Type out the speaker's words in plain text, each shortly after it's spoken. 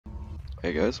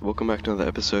Hey guys, welcome back to another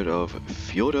episode of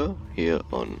Fjordur here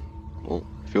on, well,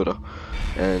 Fjordur.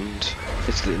 And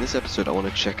basically in this episode I want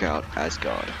to check out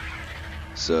Asgard.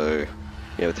 So,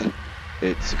 yeah,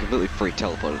 it's a completely free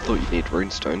teleport. I thought you'd need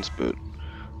runestones, but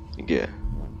yeah.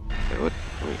 Wait, what?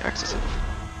 Let me access it.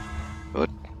 What?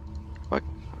 Like,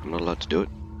 I'm not allowed to do it?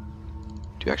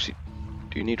 Do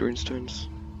you need runestones?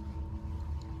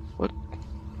 What?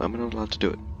 I'm not allowed to do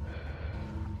it.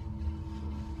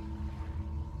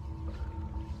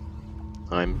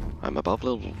 I'm above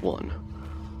level 1.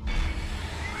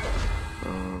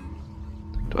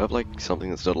 Do I have like something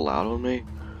that's not allowed on me?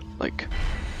 Like,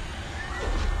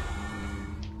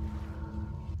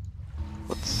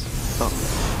 oh,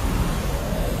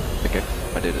 okay,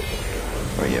 I did it.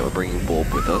 Oh yeah, we're bringing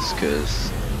Borb with us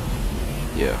because,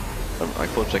 yeah,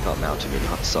 unfortunately I can't mount him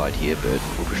inside here, but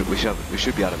we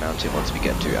should be able to mount him once we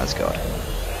get to Asgard.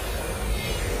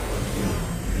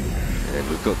 And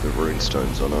we've got the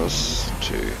runestones on us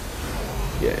to,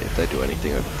 yeah, if they do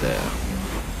anything over there.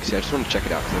 See, I just want to check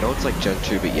it out because I know it's like Gen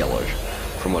 2 but yellow,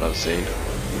 from what I've seen.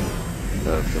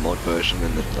 The mod version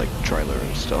and the like trailer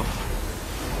and stuff.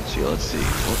 So yeah, let's see,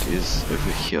 what is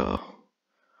over here?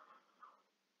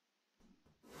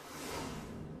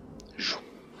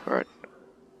 Alright.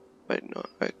 Wait, no,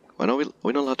 wait. Why not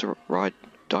we're not allowed to ride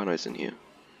dinos in here?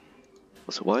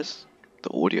 Also, why is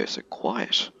the audio so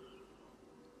quiet?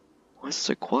 Why is it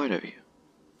so quiet over here?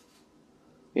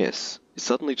 Yes, it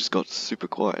suddenly just got super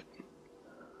quiet.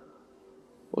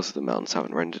 Also, the mountains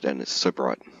haven't rendered and it's so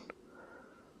bright.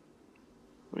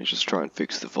 Let me just try and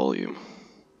fix the volume.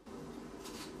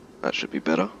 That should be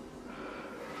better.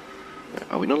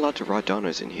 Are we not allowed to ride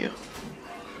dinos in here?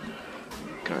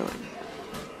 Can I like...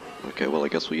 Okay, well I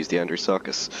guess we'll use the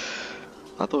Andrewsarchus.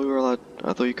 I thought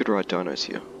you could ride dinos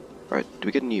here. Right, do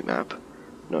we get a new map?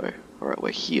 No. Alright,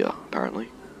 we're here, apparently.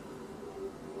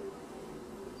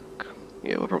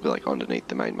 Yeah, we're probably like underneath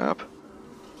the main map.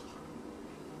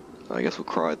 I guess we'll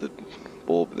cry the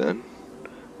Borb then.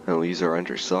 And we'll use our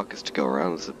Andrewsarchus to go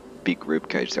around. There's a big rib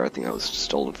cage there. I think that was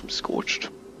stolen from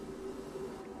Scorched.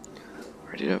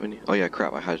 I did have any. Oh yeah,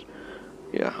 crap! I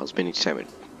was meaning to tame it.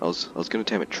 I was going to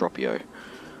tame a Tropio.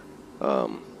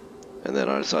 And then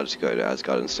I decided to go to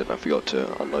Asgard instead. And I forgot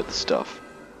to unload the stuff.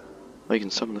 Oh, you can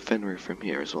summon the Fenrir from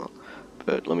here as well.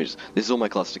 But let me just. This is all my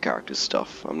cluster characters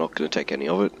stuff. I'm not going to take any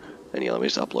of it. And yeah, let me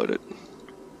just upload it.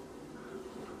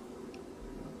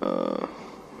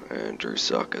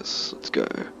 Andrewsarchus, let's go.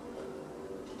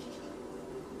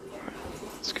 Right,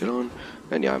 let's get on.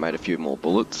 And yeah, I made a few more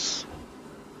bullets.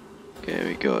 Okay,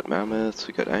 we got mammoths,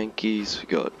 we got Ankies, we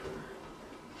got...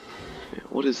 Yeah,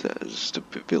 what is that? Is it just a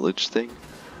village thing? Yeah,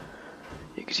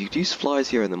 because you could use flies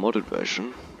here in the modded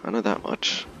version. I know that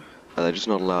much. Are they just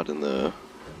not allowed in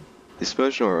this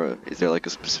version, or is there like a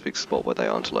specific spot where they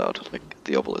aren't allowed? Like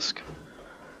the obelisk.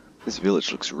 This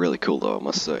village looks really cool though, I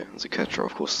must say. It's a catcher,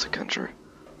 of course it's a country.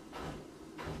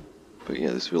 But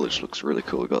yeah, this village looks really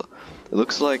cool. It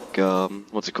looks like,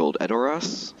 what's it called?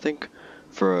 Edoras, I think?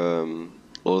 For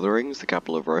Lord of the Rings, the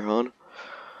capital of Rohan. Yeah,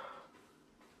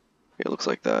 it looks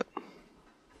like that.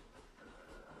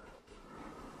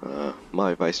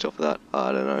 Might be based off of that,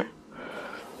 I don't know.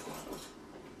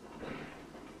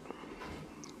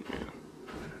 Yeah.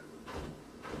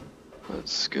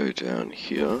 Let's go down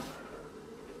here.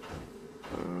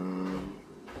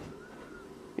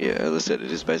 Yeah, as I said,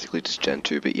 it is basically just Gen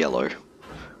 2 but yellow.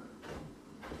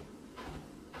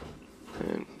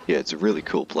 And yeah, it's a really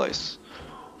cool place.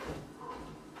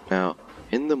 Now,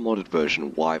 in the modded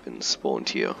version, wyverns spawned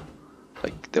here.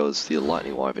 Like, there was the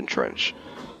lightning wyvern trench.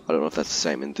 I don't know if that's the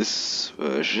same in this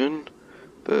version,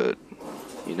 but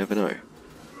you never know.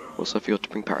 Also, I forgot to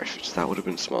bring parachutes, that would have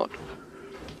been smart.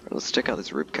 Right, let's check out this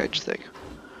ribcage thing.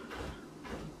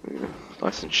 Yeah,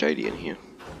 nice and shady in here.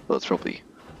 Well, it's probably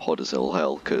hot as all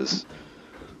hell because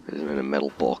it's in a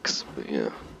metal box, but yeah,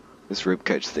 this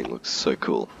ribcage thing looks so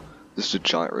cool. Just a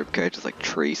giant ribcage with like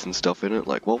trees and stuff in it.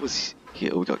 Like, what was here?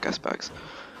 Oh, we got gas bags.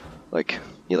 Like,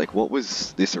 yeah, like what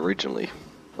was this originally?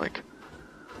 Like,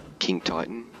 King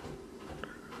Titan?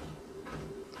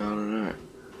 I don't know.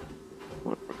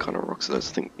 What kind of rocks are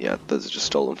those? I think, yeah, those are just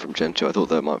stolen from Gen 2. I thought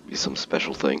that might be some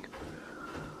special thing.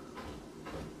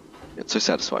 It's so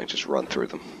satisfying to just run through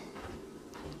them.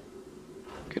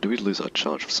 Okay, do we lose our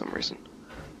charge for some reason?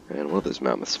 And what are those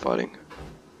mammoths fighting?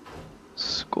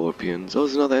 Scorpions. Oh,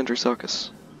 there's another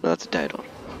Andrewsarchus. No, that's a Daedon.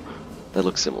 They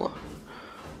look similar.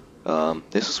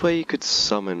 This was where you could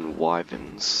summon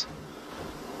wyverns.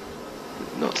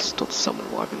 Not summon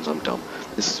wyverns, I'm dumb.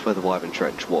 This is where the Wyvern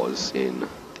Trench was in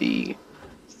the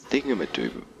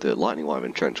thingamadoo. The Lightning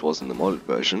Wyvern Trench was in the modded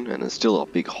version, and there's still a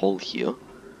big hole here.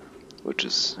 which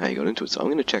is how you got into it. So I'm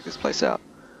going to check this place out.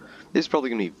 This is probably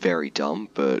going to be very dumb,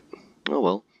 but oh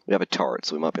well. We have a turret,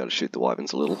 so we might be able to shoot the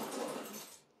wyverns a little.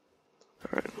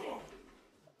 Alright.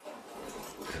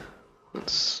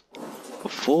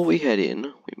 Before we head in,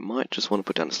 we might just want to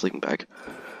put down a sleeping bag.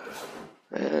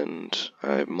 And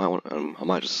I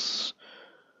might just...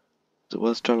 Is it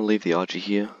worth trying to leave the RG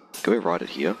here? Can we ride it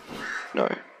here? No.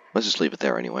 Let's just leave it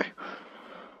there anyway.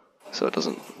 So it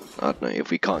doesn't... I don't know,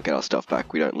 if we can't get our stuff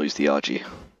back, we don't lose the RG.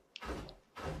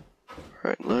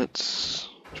 Alright, let's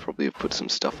probably have put some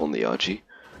stuff on the RG.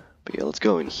 But yeah, let's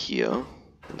go in here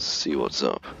and see what's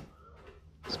up.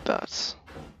 There's bats.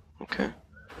 Okay.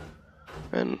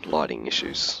 And lighting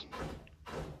issues.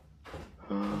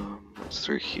 What's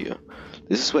through here?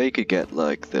 This is where you could get,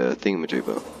 like, the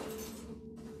thingamajoober.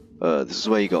 This is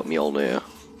where you got Mjolnir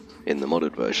in the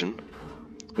modded version,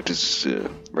 which is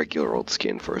regular old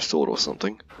skin for a sword or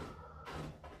something,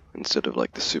 instead of,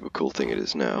 like, the super cool thing it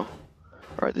is now.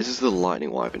 Alright, this is the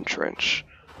Lightning Wyvern Trench.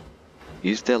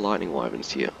 Is there Lightning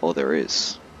Wyverns here? Oh, there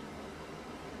is.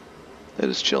 They're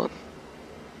just chilling.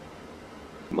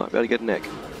 Might be able to get an egg.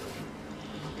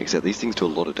 Except these things do a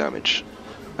lot of damage.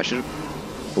 I should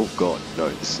have... Oh god, no,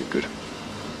 this isn't good.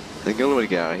 I think the only way to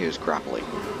get out of here is grappling.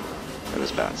 And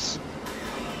there's bats.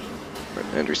 Right,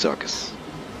 Andrewsarchus.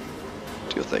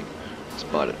 Do your thing.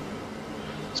 Just bite it.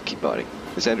 Just keep biting.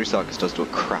 This Andrewsarchus does do a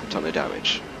crap ton of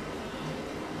damage.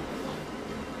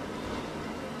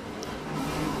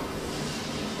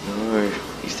 No,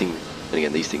 these things... And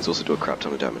again, these things also do a crap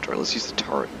ton of damage. Right, let's use the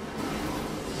turret.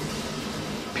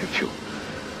 Pew pew.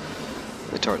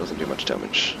 The turret doesn't do much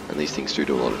damage, and these things do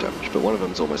a lot of damage, but one of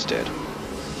them's almost dead.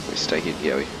 We stay hidden,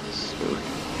 yeah, we're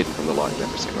hidden from the light in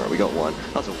every second. Alright, we got one.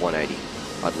 That's a 180.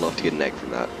 I'd love to get an egg from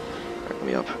that. Alright, let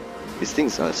me up. These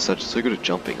things are so good at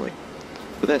jumping, like,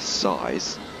 with their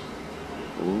size.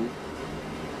 Ooh.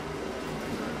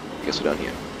 I guess we're down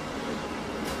here.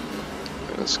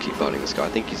 Right, let's keep biting this guy. I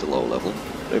think he's a lower level.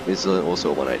 Nope, he's also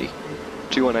a 180.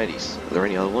 2 180s. Are there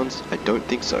any other ones? I don't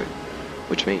think so.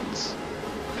 Which means...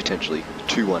 potentially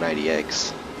 2 180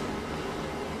 eggs.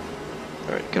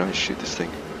 Alright, can I shoot this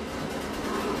thing?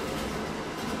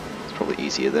 It's probably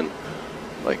easier than,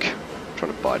 like,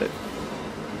 trying to bite it.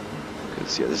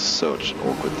 Because, yeah, this is such an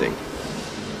awkward thing.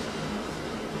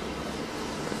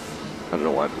 I don't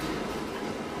know why.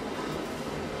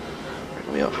 Right,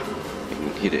 let me up. You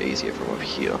can hit it easier from up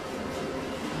here.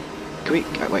 Can we,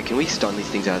 wait, can we stun these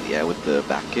things out of the air with the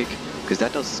back kick? Because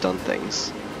that does stun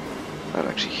things. That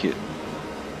actually hit.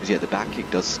 Because yeah, the back kick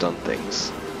does stun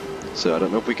things. So I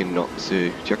don't know if we can knock... So, do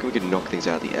you reckon we can knock things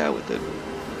out of the air with it?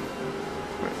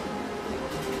 Right.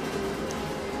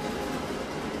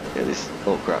 Yeah, this...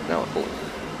 Oh crap, now I fall.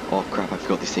 Oh crap, I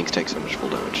forgot these things take so much full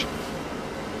damage.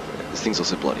 Yeah, this thing's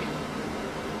also bloody.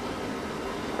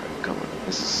 Alright, come on.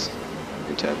 This is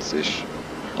intense-ish.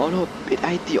 Oh no, it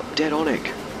ate the dead Onyx.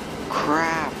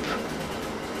 Crap!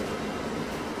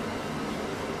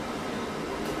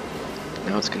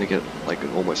 Now it's gonna get like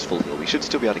an almost full heal. We should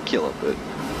still be able to kill it, but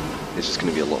it's just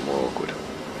gonna be a lot more awkward.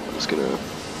 I'm just gonna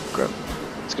grab...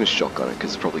 It's gonna shotgun it,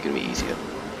 because it's probably gonna be easier.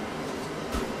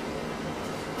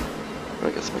 I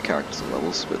guess my character's on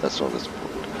levels, but that's not as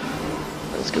important.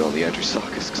 Let's get on the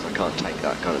Andrewsarchus, because I can't take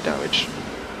that kind of damage.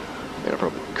 I mean, I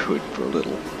probably could for a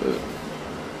little, but...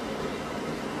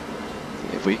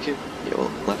 if we can... Yeah, we'll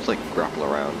have to like grapple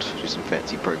around, do some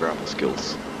fancy pro grapple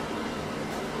skills.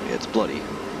 Yeah, it's bloody.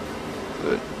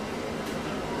 But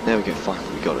there we go,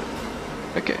 finally we got it.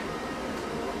 Okay.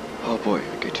 Oh boy,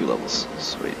 okay, 2 levels.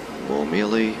 Sweet. More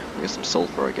melee, I guess some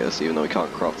sulfur I guess, even though we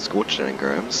can't craft scorched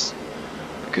engrams.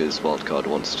 Because Wildcard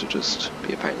wants to just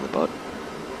be a pain in the butt.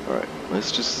 Alright,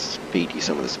 let's just feed you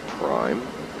some of this prime.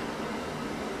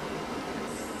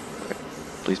 Right,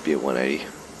 please be a 180.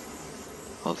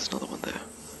 Oh, there's another one there.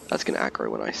 That's gonna aggro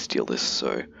when I steal this,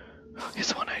 so...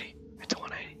 It's a 180. It's a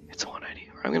 180. It's a 180.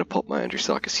 Alright, I'm gonna pop my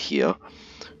Andrewsarchus here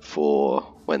for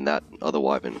when that other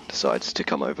wyvern decides to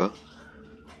come over.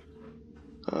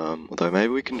 Although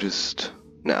maybe we can just...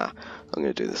 Nah, I'm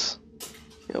gonna do this.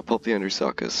 Yeah, I'll pop the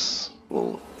Andrewsarchus.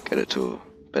 We'll get it to a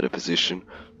better position.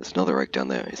 There's another egg down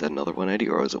there. Is that another 180,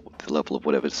 or is it the level of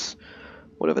whatever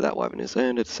that wyvern is?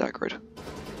 And it's aggroed.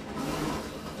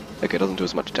 Okay, it doesn't do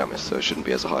as much damage, so it shouldn't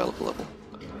be as a high level.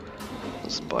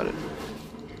 Let's bite it.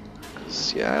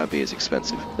 Cause, yeah, RB is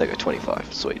expensive. There you go,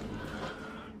 25. Sweet.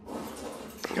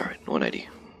 Alright, 180.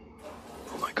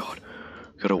 Oh my god.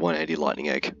 Got a 180 lightning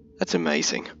egg. That's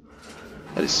amazing.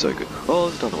 That is so good. Oh,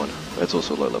 there's another one. That's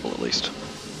also low level at least.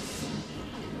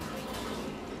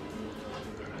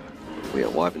 Yeah,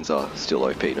 wyverns are still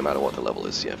OP no matter what the level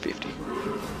is. Yeah, 50.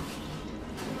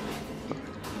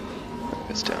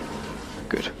 It's down.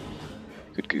 Good.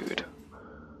 Good.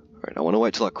 Alright, I want to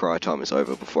wait till our cry time is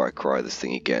over before I cry this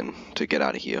thing again to get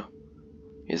out of here.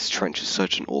 This trench is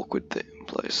such an awkward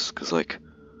place, because like,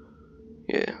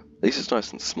 yeah, at least it's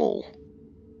nice and small.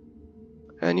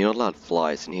 And you're not allowed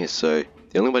flies in here, so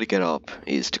the only way to get up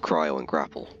is to cryo and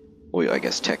grapple. Or I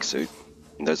guess tech suit,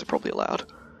 and those are probably allowed.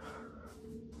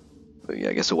 But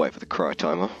yeah, I guess we'll wait for the cry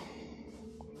timer.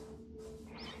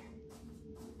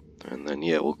 And then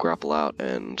yeah, we'll grapple out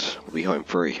and we'll be home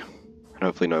free. And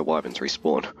hopefully no wyverns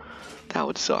respawn. That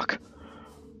would suck.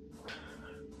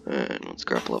 And let's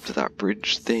grapple up to that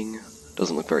bridge thing.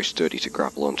 Doesn't look very sturdy to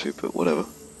grapple onto, but whatever.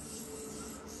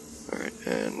 Alright,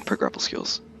 and pro-grapple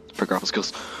skills. Pro-grapple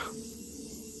skills.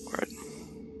 Alright.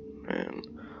 And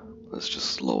let's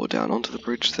just lower down onto the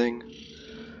bridge thing.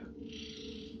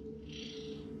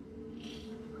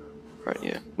 Right,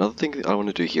 yeah. Another thing that I want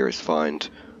to do here is find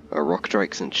rock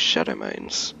drakes and shadow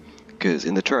mains. Because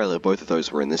in the trailer, both of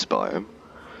those were in this biome.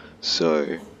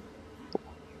 So,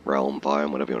 realm,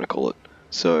 biome, whatever you want to call it.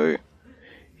 So,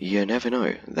 you never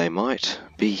know. They might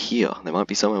be here. They might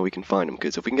be somewhere we can find them.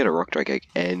 Because if we can get a rock drake egg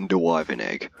and a wyvern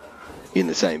egg in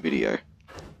the same video,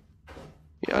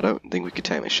 yeah, I don't think we could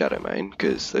tame a shadow main,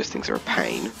 because those things are a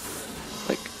pain.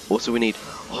 Like, also we need,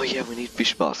 oh yeah, we need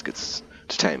fish baskets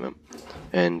to tame them.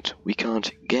 And we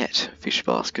can't get fish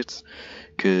baskets,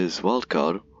 because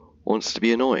Wildcard wants to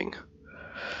be annoying.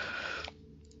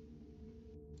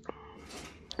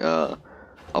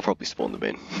 I'll probably spawn them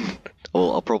in.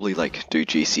 Or I'll probably like do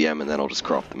GCM and then I'll just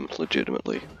craft them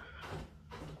legitimately.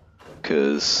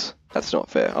 Because that's not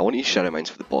fair. I want to use shadow mains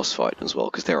for the boss fight as well,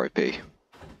 because they're OP.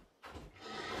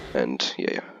 And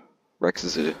yeah,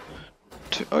 Rexes are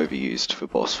overused for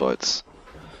boss fights.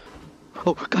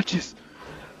 Oh, gotchas!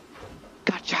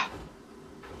 Gotcha!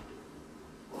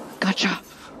 Gotcha!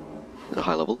 At a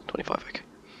high level, 25, okay.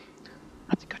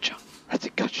 That's a gotcha. That's a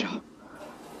gotcha.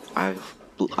 I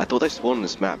thought they spawned in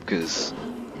this map because,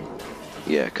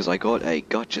 yeah, because I got a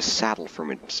gotcha saddle from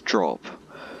its drop.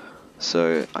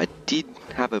 So I did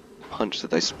have a hunch that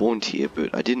they spawned here,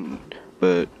 but I didn't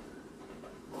know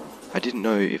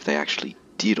if they actually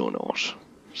did or not.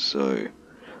 So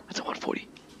that's a 140.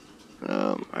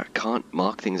 I can't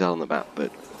mark things out on the map,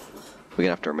 but we're gonna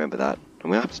have to remember that.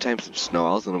 I'm gonna have to tame some snow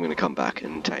owls, and I'm gonna come back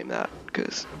and tame that,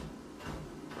 because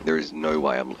there is no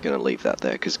way I'm gonna leave that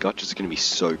there, because gotchas are gonna be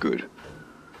so good.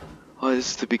 Oh,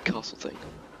 this is the big castle thing.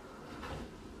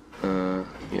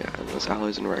 Yeah, and there's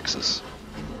alloys and rexes.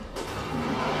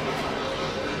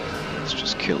 Let's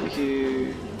just kill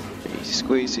you. Easy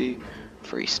squeezy.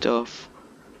 Free stuff.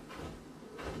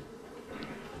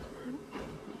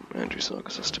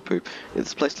 Andrewsarchus has to poop. Yeah,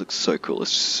 this place looks so cool.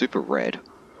 It's just super red.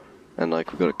 And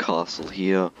like, we've got a castle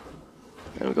here.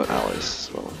 And we've got allies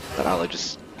as well. That ally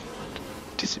just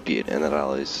disappeared, and that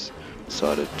ally's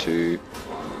decided that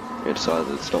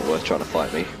it's not worth trying to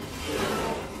fight me.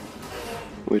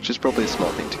 Which is probably a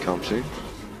smart thing to come to.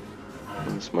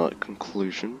 And a smart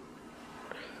conclusion.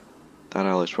 That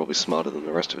ally's probably smarter than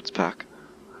the rest of its pack.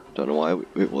 Don't know why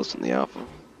it wasn't the alpha.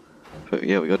 But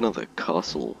yeah, we got another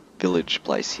castle village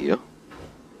place here.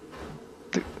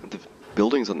 The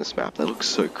buildings on this map, they look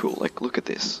so cool. Like, look at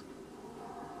this.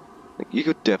 Like, you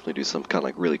could definitely do some kind of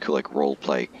like really cool like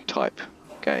roleplay type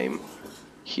game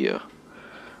here.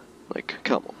 Like,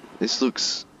 come on. This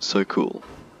looks so cool.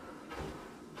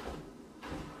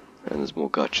 And there's more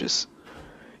gotchas.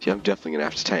 Yeah, I'm definitely gonna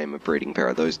have to tame a breeding pair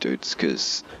of those dudes,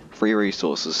 because free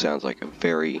resources sounds like a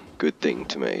very good thing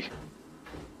to me.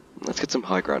 Let's get some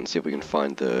high ground and see if we can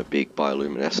find the big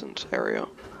bioluminescent area.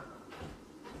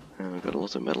 And we've got a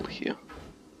lot of metal here.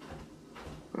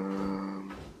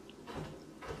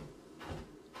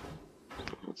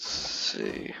 Let's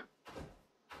see.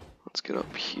 Let's get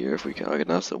up here if we can. Okay,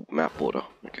 that's the map border.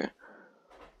 Okay.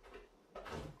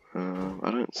 I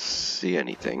don't see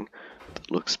anything that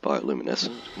looks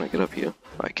bioluminescent. Can I get up here?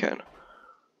 I can.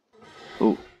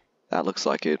 Ooh, that looks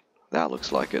like it. That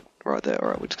looks like it. Right there.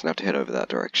 Alright, we're just gonna have to head over that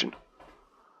direction.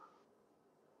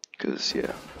 Because,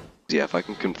 yeah, if I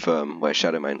can confirm where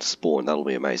shadow mains spawn, that'll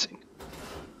be amazing.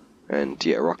 And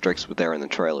yeah, rock drakes were there in the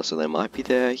trailer, so they might be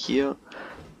there here.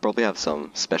 Probably have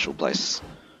some special place.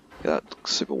 Yeah, that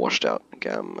looks super washed out.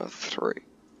 Gamma 3.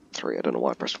 I don't know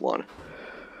why I pressed 1.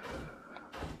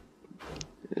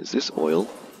 Is this oil?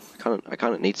 I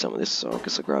kind of need some of this, so I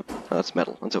guess I'll grab. Oh, that's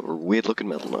metal. That's a weird looking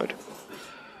metal node.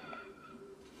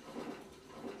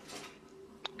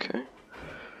 Okay.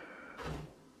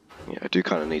 Yeah, I do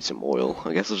kind of need some oil.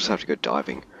 I guess I'll just have to go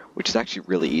diving, which is actually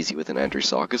really easy with an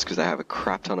Andrewsarchus because they have a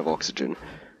crap ton of oxygen,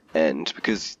 and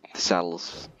because the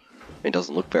saddles, it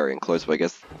doesn't look very enclosed, but I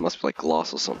guess it must be like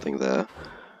glass or something there,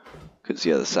 Because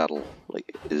yeah, the saddle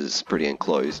like is pretty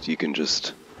enclosed. You can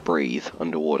just breathe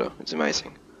underwater. It's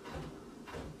amazing.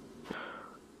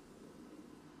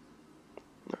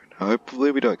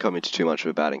 Hopefully we don't come into too much of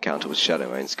a bad encounter with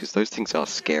Shadowmanes, because those things are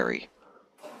scary.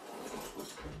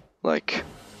 Like,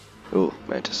 oh,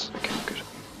 mantis. Okay, good.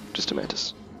 Just a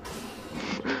mantis.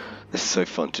 This is so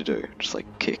fun to do. Just like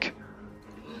kick.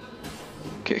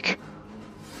 Kick.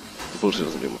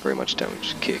 Unfortunately doesn't do very much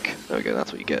damage. Kick. There we go,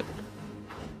 that's what you get.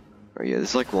 Oh yeah, this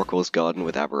is like Rockwell's Garden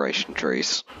with aberration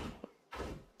trees.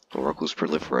 Or Rockwell's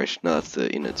Proliferation. No, that's the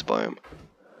innards biome.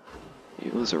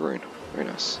 Yeah, there's a rune. Very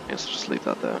nice. Yes, I'll just leave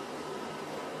that there.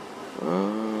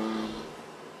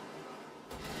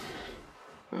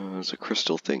 There's a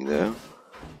crystal thing there.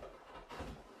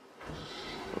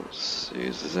 Let's see,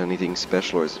 is there anything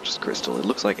special or is it just crystal? It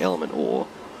looks like element ore.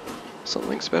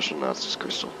 Something special, no, it's just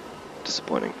crystal.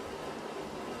 Disappointing.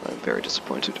 I'm very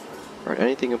disappointed. Alright,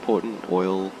 anything important?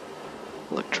 Oil,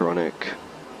 electronic.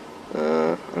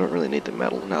 I don't really need the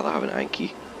metal now that I have an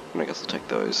Anki. And I guess I'll take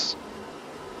those.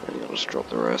 And I'll just drop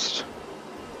the rest.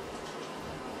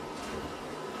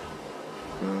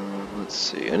 Let's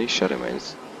see, any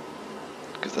Shadowmanes?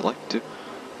 Because they like to...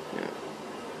 Yeah.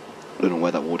 I don't know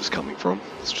where that water's coming from.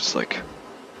 It's just like...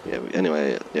 Yeah,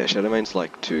 anyway, yeah, Shadowmanes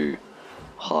like to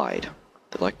hide.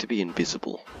 They like to be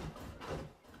invisible.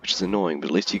 Which is annoying, but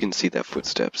at least you can see their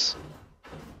footsteps.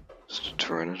 Just a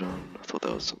Pteranodon. I thought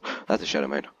that was... That's a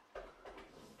Shadowmane.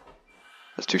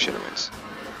 That's two Shadowmanes.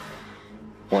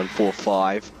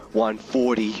 145,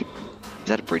 140. Is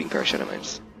that a breeding pair of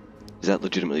Shadowmanes? Is that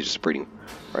legitimately just breeding?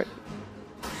 Right.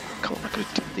 Come on, I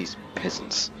gotta tip these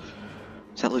peasants.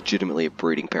 Is that legitimately a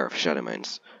breeding pair of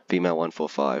Shadowmanes? Female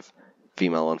 145,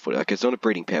 female 140. Okay, it's not a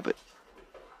breeding pair, but...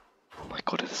 Oh my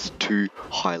god, there's two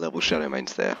high-level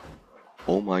Shadowmanes there.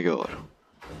 Oh my god.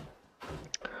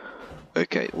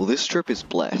 Okay, well this strip is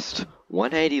blessed.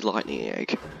 180 lightning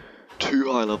egg,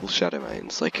 two high-level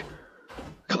Shadowmanes. Like,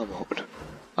 come on.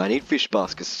 I need fish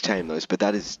baskets to tame those, but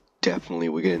that is definitely,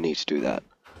 we're gonna need to do that.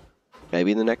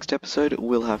 Maybe in the next episode,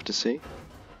 we'll have to see.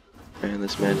 And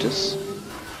this mantis.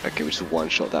 Okay, we just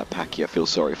one-shot that packy, I feel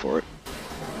sorry for it.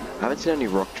 I haven't seen any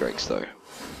rock drakes though.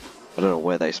 I don't know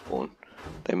where they spawn.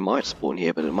 They might spawn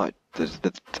here, but it might...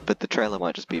 But the trailer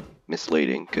might just be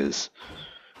misleading, because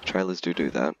trailers do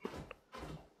that.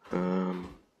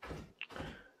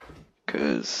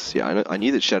 Because, yeah, I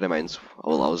knew that Shadowmanes...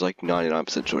 Well, I was like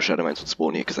 99% sure Shadowmanes would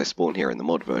spawn here, because they spawn here in the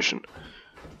mod version.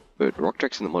 But rock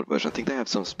drakes in the mod version, I think they have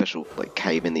some special, like,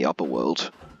 cave in the upper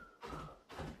world.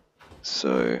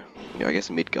 So, yeah, I guess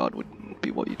Midgard would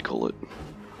be what you'd call it.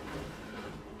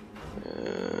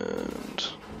 And...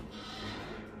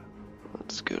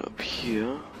 let's get up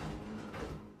here.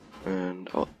 And,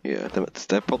 oh, yeah,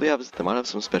 they probably have, they might have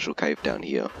some special cave down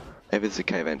here. Maybe there's a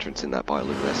cave entrance in that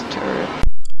bioluminescent area.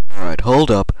 Alright,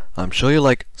 hold up. I'm sure you're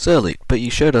like, Surly, but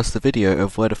you showed us the video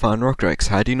of where to find rock drakes.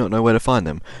 How do you not know where to find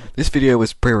them? This video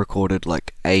was pre-recorded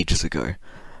like ages ago.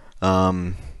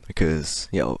 Because,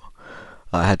 yeah,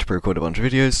 I had to pre-record a bunch of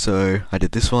videos, so I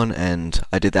did this one and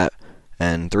I did that.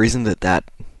 And the reason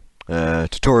that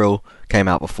tutorial came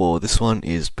out before this one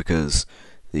is because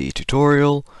the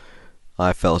tutorial,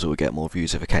 I felt it would get more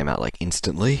views if it came out like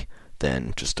instantly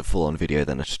than just a full-on video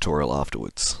than a tutorial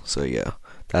afterwards. So yeah,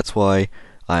 that's why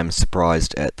I'm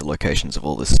surprised at the locations of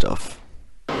all this stuff.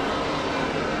 But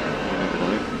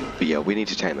yeah, we need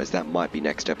to tame those. That might be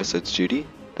next episode's duty.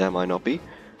 That might not be.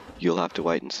 You'll have to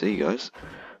wait and see, guys.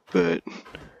 But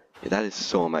yeah, that is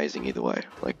so amazing either way.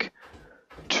 Like,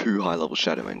 two high-level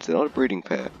Shadowmanes. They're not a breeding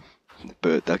pair,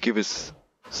 but they'll give us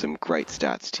some great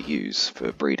stats to use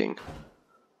for breeding.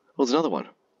 Well, there's another one.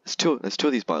 There's two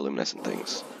of these bioluminescent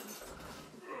things.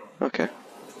 Okay,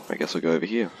 I guess we'll go over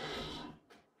here.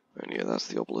 And yeah, that's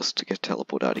the obelisk to get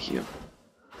teleport out of here.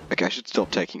 Okay, I should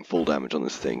stop taking full damage on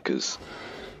this thing, because...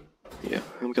 yeah,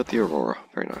 and we got the Aurora.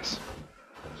 Very nice.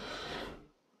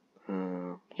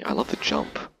 Yeah, I love the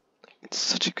jump. It's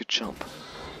such a good jump.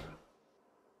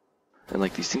 And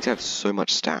like, these things have so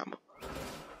much stam.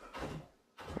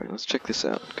 Alright, let's check this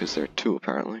out, because there are two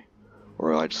apparently.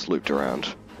 Or I just looped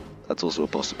around. That's also a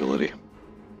possibility.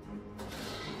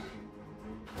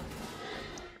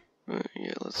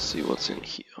 Yeah, let's see what's in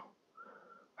here.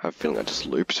 I have a feeling I just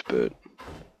looped, but...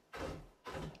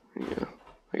 yeah,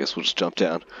 I guess we'll just jump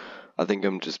down. I think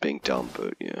I'm just being dumb,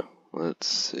 but yeah. Let's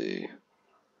see.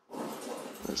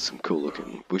 There's some cool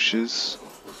looking bushes.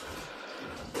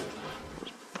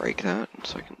 Let's break that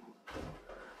so I can...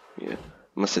 yeah.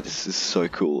 I must say this is so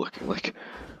cool looking. Like,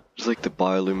 just like the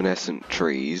bioluminescent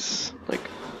trees. Like,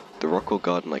 the Rockwell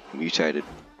Garden, like, mutated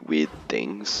weird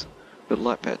things. But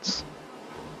light pets.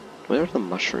 Where are the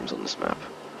mushrooms on this map?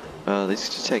 These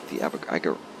to take the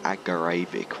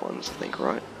Agaravic ones, I think,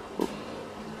 right? Oh,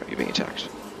 are you being attacked?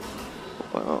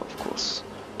 Oh, of course.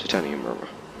 Titanium armor.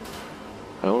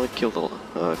 I don't want to kill the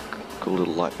cool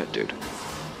little light pet dude.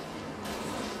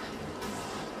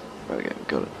 Okay, we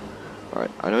got it.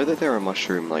 Alright, I know that there are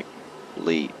mushroom, like,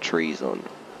 trees on...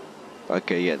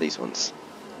 Okay, yeah, these ones.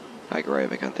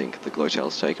 Agaravic, I think. The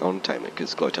glowtails take. I want to tame it,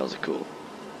 because glowtails are cool.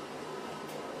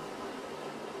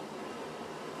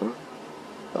 Huh?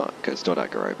 Oh, okay, it's not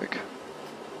Agaravic.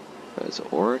 There's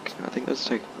Auric. I think those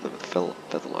take the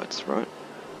featherlights, right?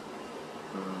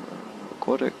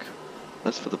 Aquatic.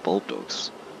 That's for the bulb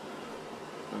dogs.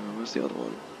 Where's the other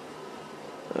one?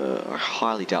 I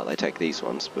highly doubt they take these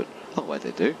ones, but... Oh, wait,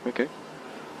 they do? Okay.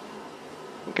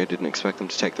 Okay, didn't expect them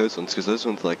to take those ones, because those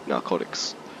ones are like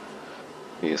narcotics.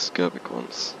 The ascorbic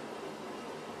ones.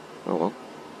 Oh well.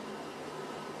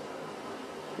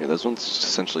 Yeah, those ones are just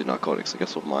essentially narcotics. I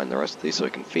guess we'll mine the rest of these so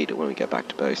we can feed it when we get back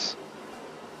to base.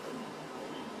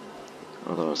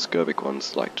 Although ascorbic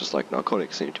ones, just like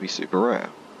narcotics, seem to be super rare.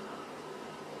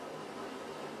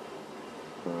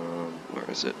 Where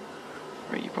is it?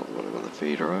 Right, you probably want another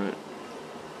feed, right?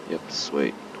 Yep,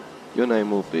 sweet. Your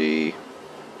name will be...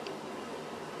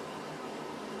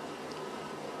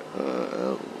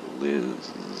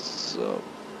 Elizabeth.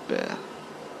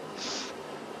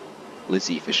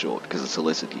 Lizzie for short, because it's a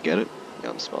lizard, you get it? Yeah,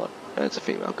 I'm smart. And it's a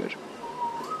female, good.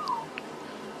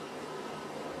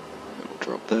 And we'll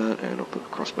drop that, and I'll put a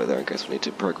crossbow there in case we need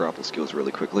to pro grapple skills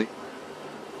really quickly.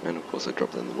 And of course I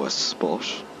dropped it in the worst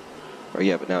spot. Oh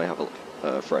yeah, but now I have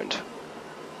a friend.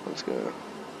 Let's go.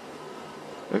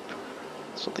 Nope.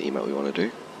 That's not the email we want to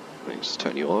do. Let me just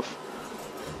turn you off.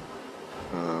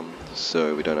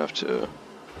 So we don't have to...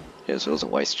 Yeah, so it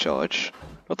doesn't waste charge.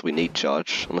 Not that we need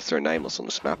charge, unless they're nameless on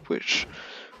this map, which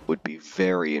would be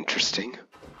very interesting.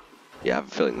 Yeah, I have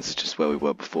a feeling this is just where we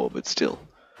were before, but still.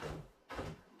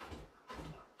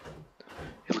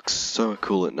 It looks so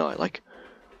cool at night, like...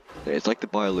 It's like the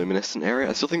bioluminescent area.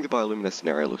 I still think the bioluminescent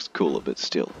area looks cooler, but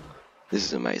still. This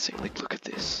is amazing. Like, look at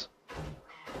this.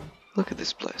 Look at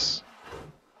this place.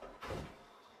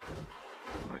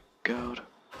 Oh my god.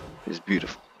 It is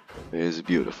beautiful. It is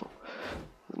beautiful.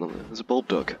 There's a bulb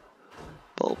dog.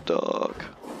 Bulb dog.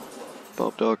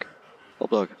 Bulb dog.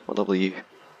 Bulb dog. What level are you?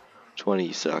 20,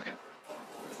 you suck.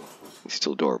 He's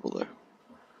still adorable though.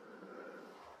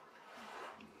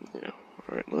 Yeah,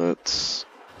 alright, let's...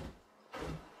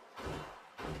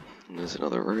 There's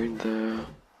another rune there.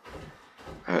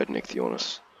 I heard an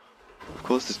Ichthyornis. Of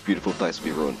course this beautiful place will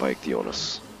be ruined by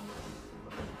Ichthyornis.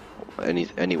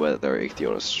 Anywhere that there are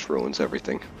Ichthyornis just ruins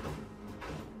everything.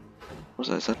 What was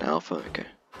that? Is that an alpha? Okay.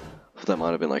 I thought that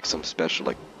might have been like some special,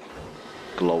 like,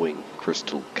 glowing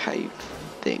crystal cave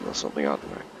thing or something, I don't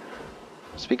know.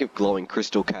 Speaking of glowing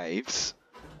crystal caves,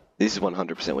 this is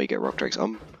 100% where you get rock drakes.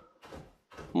 I'm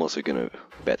also gonna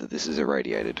bet that this is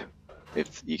irradiated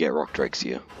if you get rock drakes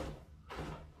here.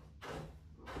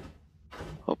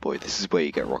 Oh boy, this is where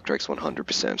you get rock drakes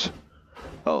 100%.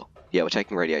 Oh, yeah, we're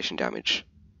taking radiation damage.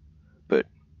 But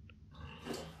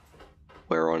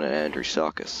we're on an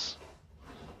Andrewsarchus.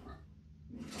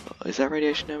 Is that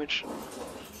radiation damage?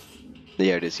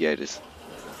 Yeah, it is, yeah, it is.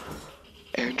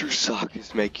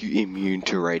 Andrewsarchus make you immune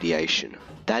to radiation.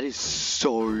 That is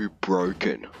so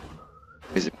broken.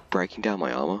 Is it breaking down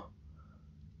my armor?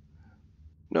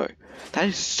 No. That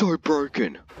is so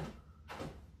broken.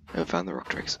 I found the rock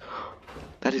drakes.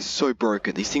 That is so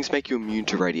broken. These things make you immune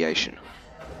to radiation.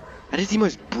 That is the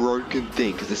most broken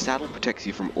thing, because the saddle protects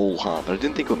you from all harm, but I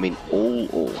didn't think it would mean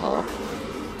all harm.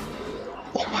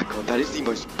 Oh my god, that is the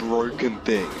most broken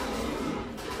thing.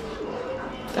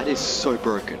 That is so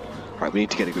broken. Alright, we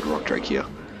need to get a good rock drake here.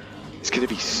 It's gonna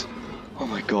be... Oh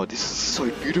my god, this is so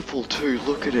beautiful too,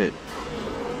 look at it.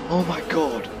 Oh my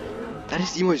god. That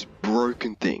is the most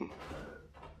broken thing.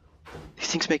 These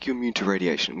things make you immune to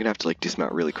radiation. I'm gonna have to like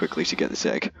dismount really quickly to get this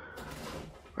egg.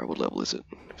 Alright, what level is it?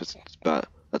 If it's bad,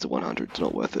 that's a 100, it's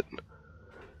not worth it.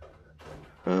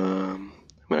 I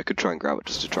mean, I could try and grab it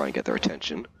just to try and get their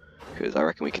attention, because I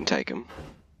reckon we can take them.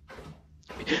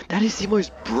 That is the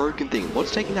most broken thing.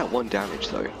 What's taking that one damage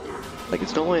though? Like,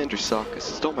 it's not my Andrewsarchus,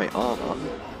 it's not my armor.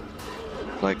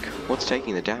 Like, what's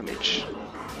taking the damage?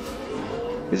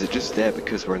 Is it just there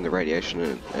because we're in the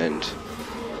radiation and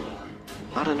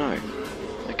I don't know.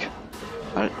 Like,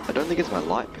 I don't think it's my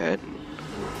light pet,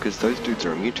 because those dudes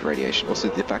are immune to radiation. Also,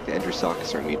 the fact that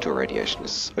Andrewsarchus are immune to radiation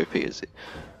is OP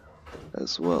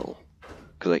as well.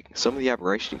 Because like, some of the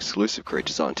aberration exclusive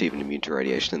creatures aren't even immune to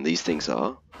radiation, and these things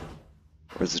are.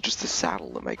 Or is it just the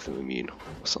saddle that makes them immune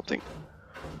or something?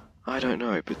 I don't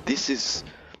know, but this is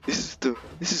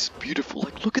beautiful.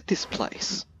 Like, look at this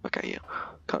place. Okay, yeah.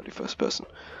 Can't do first person.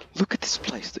 Look at this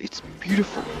place. It's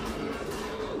beautiful.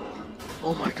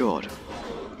 Oh my god.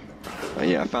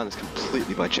 Yeah, I found this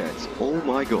completely by chance. Oh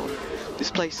my god.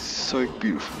 This place is so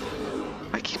beautiful.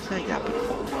 I keep saying that, but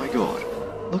oh my god.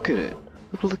 Look at it.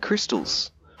 Look at all the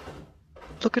crystals.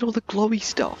 Look at all the glowy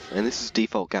stuff. And this is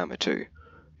default gamma too.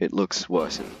 It looks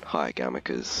worse in higher gamma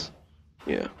because,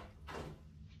 yeah.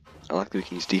 I like that we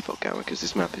can use default gamma because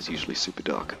this map is usually super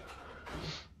dark.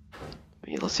 But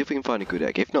yeah, let's see if we can find a good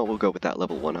egg. If not, we'll go with that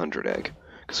level 100 egg.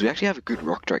 Because we actually have a good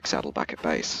Rock Drake saddle back at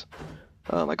base.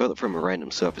 I got it from a random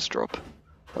surface drop.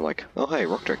 I'm like, oh hey,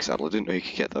 Rock Drake saddle, I didn't know you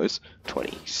could get those. 20,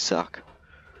 you suck.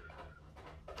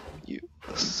 You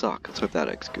suck. Let's hope that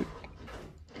egg's good.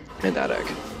 And that egg.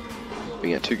 If we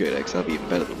get 2 good eggs, that'll be even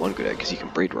better than 1 good egg, because you can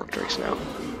breed Rock Drakes now.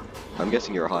 I'm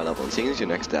guessing you're a high level, and seeing as you're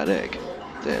next to that egg,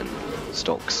 then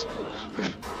stonks.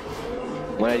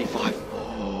 185.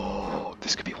 Oh,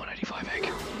 this could be 185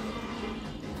 egg.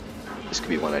 This could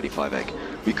be 185 egg.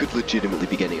 We could legitimately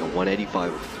be getting a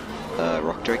 185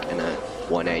 Rock Drake and a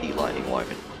 180 Lightning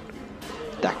Wyvern.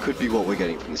 That could be what we're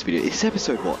getting from this video. Is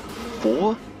episode what?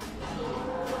 4?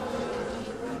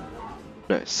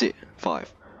 No,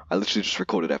 5. I literally just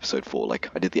recorded episode 4, like,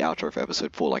 I did the outro for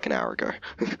episode 4 like an hour ago.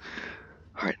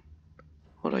 Alright.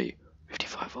 What are you?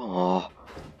 55. Oh,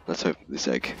 let's hope this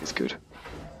egg is good.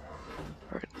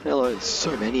 Alright. Hello, there's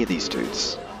so many of these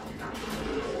dudes.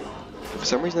 For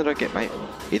some reason they don't get mate.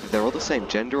 Either they're all the same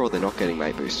gender or they're not getting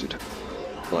mate boosted.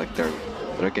 Like, they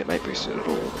don't get mate boosted at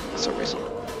all for some reason.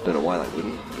 Don't know why they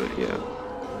wouldn't, but yeah.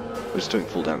 We're just doing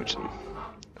full damage to them.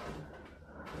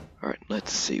 Alright,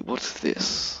 let's see. What's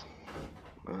this?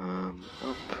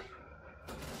 Up.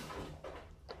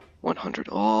 100.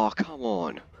 Oh, come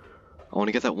on. I want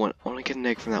to get that one. I want to get an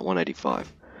egg from that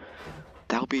 185.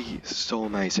 That'll be so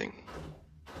amazing.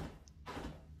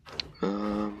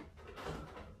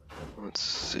 Let's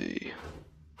see.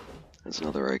 There's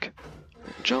another egg.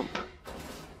 And jump.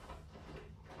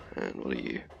 And what are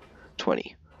you?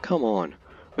 20. Come on.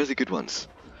 Where's the good ones?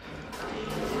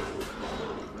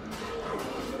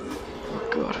 Oh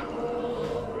god.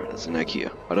 Right, there's an egg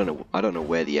here. I don't know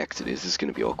where the exit is. This is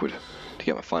gonna be awkward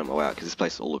to find my way out because this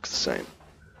place all looks the same.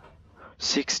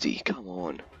 60. Come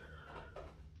on.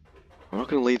 I'm not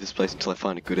gonna leave this place until I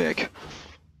find a good egg.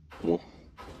 Well,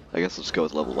 I guess I'll just go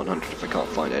with level 100 if I can't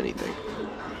find anything.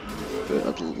 But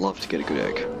I'd love to get a good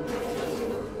egg.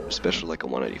 Especially like a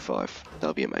 185.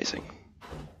 That'll be amazing.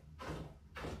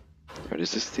 Alright,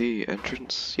 is this the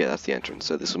entrance? Yeah, that's the entrance,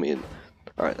 so this will mean...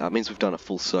 Alright, that means we've done a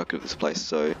full circuit of this place,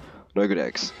 so no good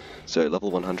eggs. So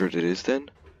level 100 it is then.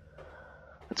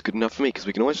 That's good enough for me, because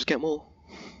we can always just get more.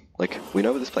 Like, we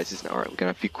know where this place is now. Alright, we're gonna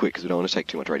have to be quick, because we don't want to take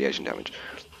too much radiation damage.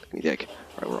 Give me the egg.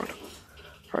 Alright, we're on.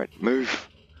 Alright, move!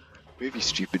 Move, you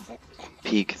stupid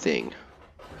pig thing.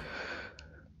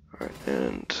 Alright,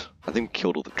 and... I think we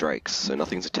killed all the drakes, so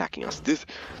nothing's attacking us.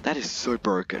 That is so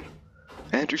broken.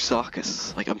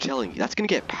 Andrewsarchus, like I'm telling you, that's gonna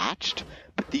get patched,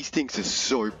 but these things are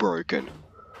so broken.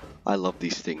 I love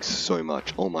these things so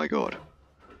much, oh my god.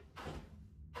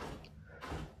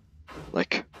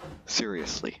 Like,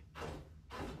 seriously.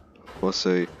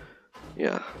 Also,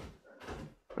 yeah.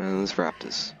 And there's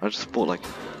raptors. I just fought like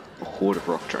a horde of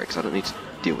rock drakes, I don't need to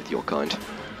deal with your kind.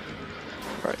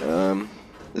 Right,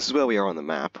 this is where we are on the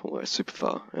map. We're super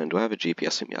far. And do I have a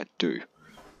GPS in me? I do.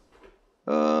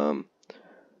 I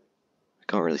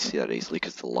can't really see that easily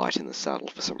because of the light in the saddle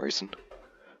for some reason.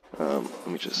 Let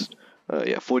me just...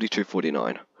 yeah,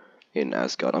 4249 in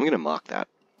Asgard. I'm going to mark that.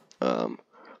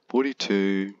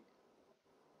 42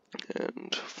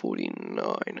 and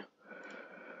 49.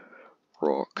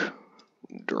 Rock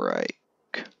Drake.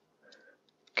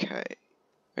 Okay.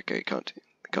 Okay, it can't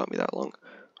be that long.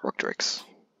 Rock Drakes.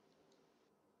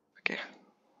 Okay,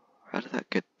 how did that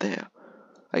get there?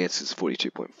 I guess it's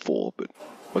 42.4, but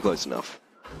we're close enough.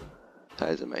 That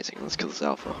is amazing. Let's kill this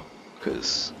alpha,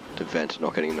 because to vent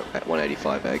not getting at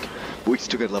 185 egg, but we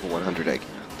still get level 100 egg.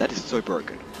 That is so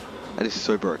broken. That is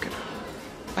so broken.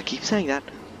 I keep saying that,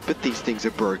 but these things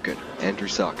are broken.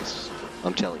 Andrewsarchus,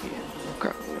 I'm telling you.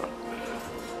 Crap, hang on.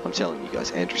 I'm telling you guys,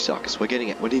 Andrewsarchus,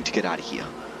 we need to get out of here.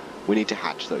 We need to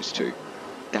hatch those two.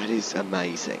 That is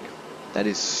amazing. That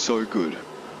is so good.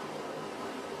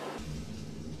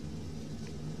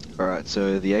 Alright,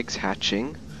 so the egg's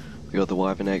hatching. We got the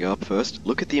wyvern egg up first.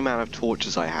 Look at the amount of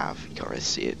torches I have. You can't really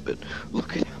see it, but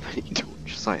look at how many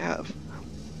torches I have.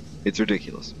 It's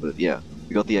ridiculous, but yeah,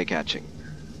 we got the egg hatching.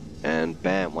 And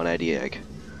bam, 180 egg.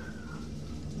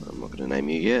 I'm not gonna name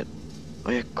you yet.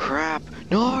 Oh yeah, crap!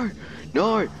 No!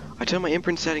 No! I turned my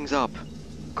imprint settings up.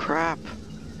 Crap.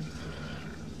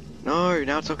 No,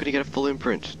 now it's not gonna get a full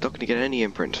imprint. It's not gonna get any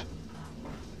imprint.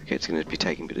 Okay, it's going to be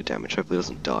taking a bit of damage. Hopefully it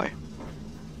doesn't die.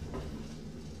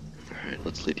 Alright,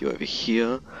 let's lead you over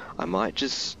here. I might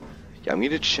just... Yeah, I'm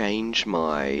going to change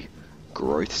my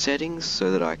growth settings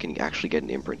so that I can actually get an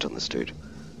imprint on this dude.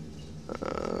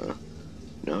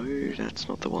 No, that's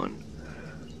not the one.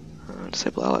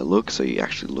 Disable ally look, so you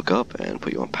actually look up and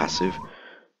put you on passive.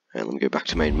 And let me go back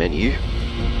to main menu.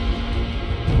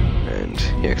 And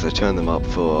yeah, because I turned them up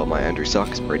for my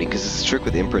Andrewsarchus breeding, because it's a trick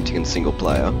with imprinting in single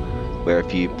player, where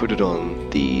if you put it on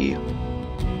the...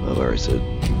 where is it?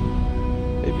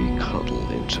 Maybe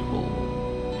cuddle interval.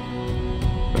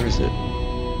 Where is it?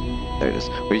 There it is.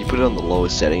 Where you put it on the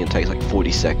lowest setting, it takes like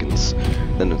 40 seconds.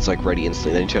 Then it's like ready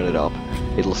instantly. Then you turn it up,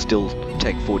 it'll still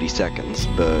take 40 seconds,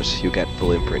 but you'll get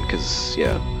full imprint, because,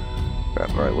 yeah.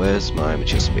 Right, where's my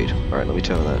mature speed? Alright, let me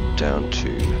turn that down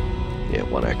to, yeah,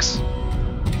 1x.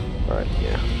 Alright,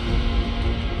 yeah.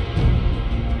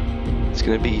 It's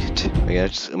gonna be, yeah,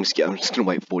 I'm just gonna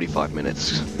wait 45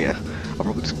 minutes. Yeah, I'll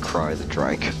probably just cry the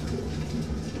Drake.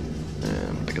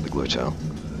 And pick up the glue tail.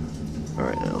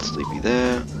 Alright, now let's leave you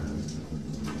there.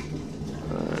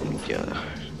 And yeah,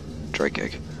 Drake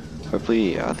egg.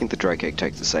 Hopefully, I think the Drake egg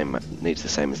takes the same, needs the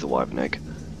same as the Wyvern egg.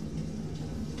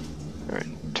 Alright,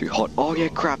 too hot. Oh yeah,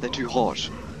 crap, they're too hot.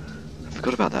 I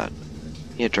forgot about that.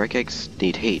 Yeah, Drake eggs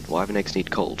need heat, Wyvern eggs need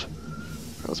cold.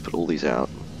 Right, let's put all these out.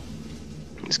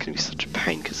 It's gonna be such a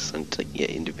pain because I need to, yeah,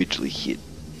 individually hit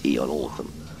E on all of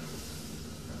them.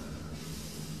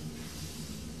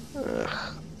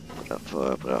 Put out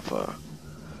fire, put out fire.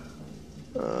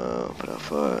 Put out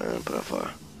fire, and put out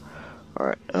fire.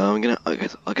 Alright,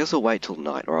 I guess I'll wait till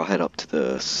night, or I'll head up to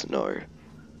the snow.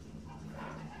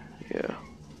 Yeah.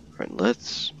 Alright,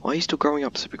 why are you still growing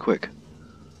up super quick?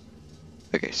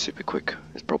 Okay, super quick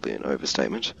is probably an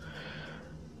overstatement.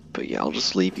 But yeah, I'll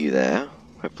just leave you there.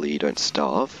 Hopefully you don't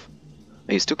starve.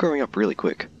 Hey, you're still growing up really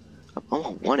quick.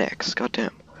 Oh, 1x,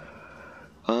 goddamn.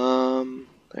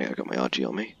 Okay, I got my RG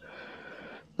on me.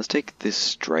 Let's take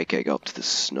this Drake egg up to the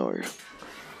snow.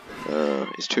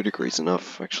 Is 2 degrees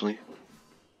enough, actually?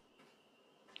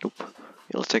 Nope.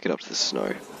 Yeah, let's take it up to the snow.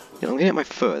 Yeah, I'm gonna get my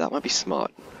fur, that might be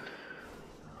smart.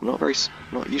 I'm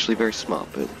not usually very smart,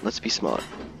 but let's be smart.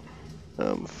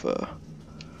 Fur.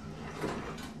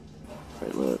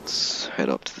 Right, let's head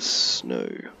up to the snow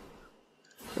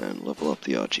and level up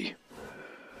the RG.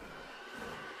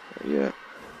 Yeah,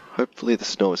 hopefully the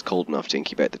snow is cold enough to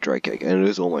incubate the Drake egg, and it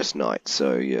is almost night,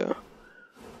 so yeah.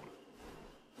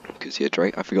 Because yeah,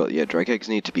 I forgot, yeah, Drake eggs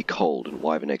need to be cold and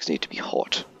Wyvern eggs need to be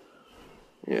hot.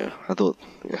 Yeah, I thought,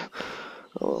 yeah,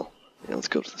 oh well. Yeah, let's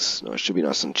go to the snow, it should be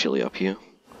nice and chilly up here.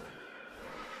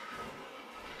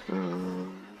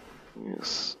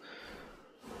 Yes.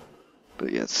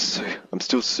 But yeah, I'm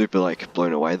still super like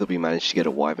blown away that we managed to get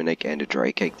a Wyvern egg and a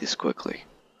Drake egg this quickly.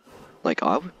 Like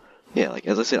yeah, like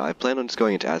as I said, I plan on just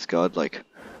going into Asgard, like,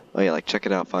 oh yeah, like check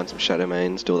it out, find some Shadow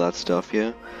Mains, do all that stuff,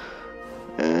 yeah.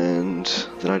 And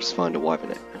then I just find a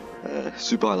Wyvern egg,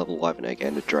 super high level Wyvern egg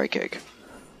and a Drake egg.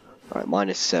 Alright,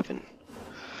 -7.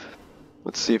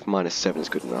 Let's see if -7 is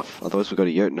good enough. Otherwise we'll go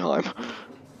to Jotunheim.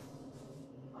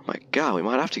 Oh my god, we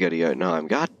might have to go to Jotunheim.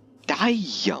 God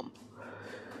damn!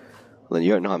 Well, then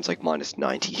Jotunheim's like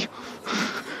 -90.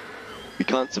 We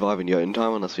can't survive in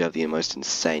Jotunheim unless we have the most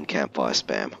insane campfire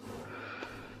spam.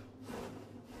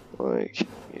 Like,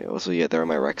 yeah, also, yeah, there are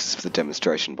my Rexes for the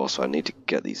demonstration boss, so I need to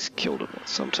get these killed at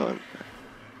some time.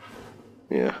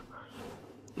 Yeah.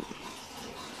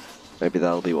 Maybe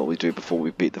that'll be what we do before we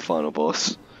beat the final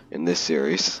boss in this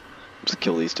series. Just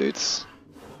kill these dudes.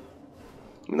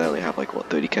 And they only have like, what,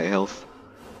 30k health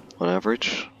on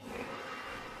average?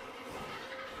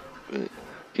 But,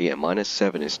 okay, yeah,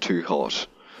 -7 is too hot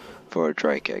for a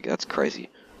Drake egg. That's crazy.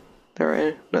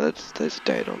 No, there's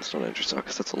Daedons, not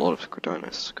Andrewsarchus. That's a lot of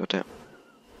Crodonis. Goddamn.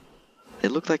 They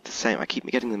look like the same. I keep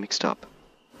getting them mixed up.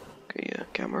 Okay, yeah,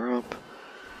 camera up.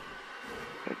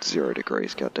 At 0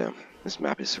 degrees, goddamn. This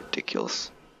map is ridiculous.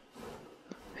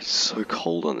 It's so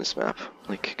cold on this map.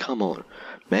 Like, come on.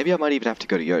 Maybe I might even have to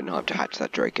go to Jotunheim to hatch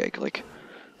that Drake egg. Like,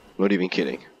 I'm not even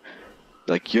kidding.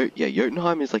 Like, yeah,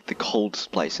 Jotunheim is like the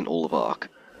coldest place in all of ARK.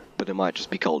 But it might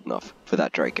just be cold enough for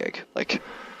that Drake egg. Like,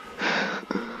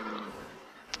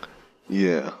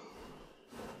 yeah.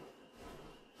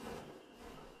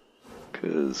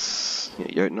 Because, yeah,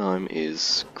 Jotunheim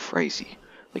is crazy.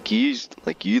 Like,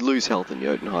 you lose health in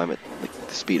Jotunheim at, like,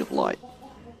 the speed of light.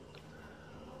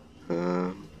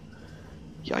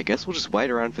 Yeah, I guess we'll just wait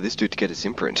around for this dude to get his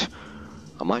imprint.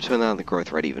 I might turn down the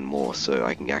growth rate even more so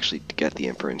I can actually get the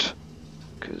imprint.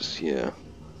 Because, yeah.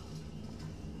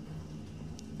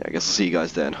 I guess I'll see you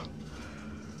guys then.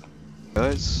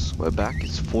 Guys, we're back.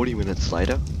 It's 40 minutes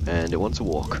later, and it wants a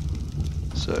walk.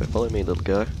 So follow me, little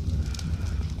guy.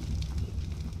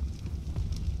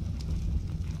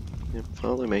 Yep,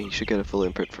 follow me. You should get a full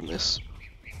imprint from this.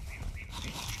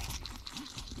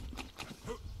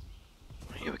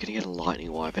 Yeah, we're gonna get a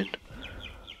lightning wyvern.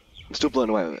 I'm still blown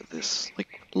away with this.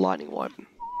 Like, lightning wyvern.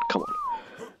 Come on.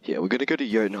 Yeah, we're gonna go to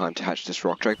Jotunheim to hatch this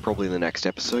rock drake probably in the next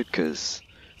episode, because,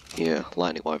 yeah,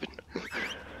 lightning wyvern.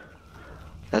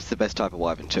 That's the best type of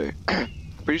wyvern too.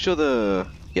 Pretty sure the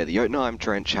Jotunheim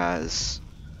trench has,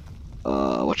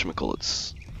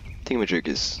 whatchamacallits,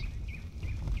 thingamajiggas,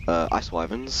 ice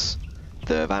wyverns.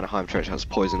 The Vanaheim trench has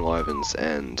poison wyverns,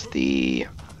 and the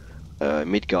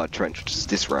Midgard trench, which is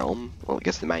this realm, well, I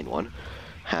guess the main one,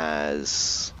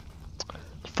 has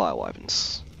fire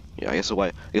wyverns. Yeah, I guess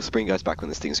I'll bring you guys back when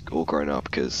this thing's all grown up,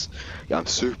 because yeah, I'm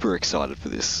super excited for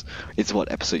this. It's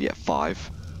what, episode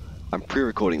 5? I'm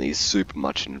pre-recording these super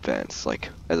much in advance. Like,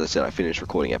 as I said, I finished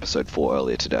recording episode 4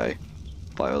 earlier today.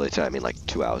 By earlier today, I mean like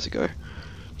 2 hours ago.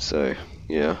 So,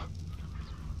 yeah.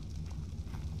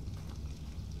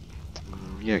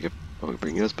 Yeah, I'll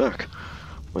bring you guys back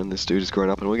when this dude is grown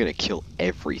up, and we're gonna kill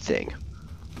everything.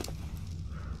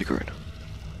 You're grown.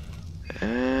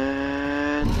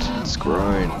 And it's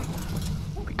grown.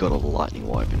 We got a lightning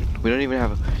wyvern. We don't even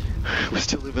have we're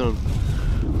still living on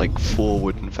like 4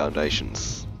 wooden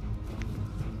foundations.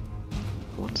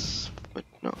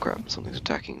 No crap, something's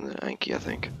attacking the Anki, I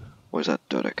think. Or is that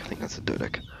Dodek? I think that's a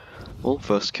Dodek. Well,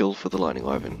 first kill for the lightning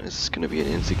wyvern is gonna be an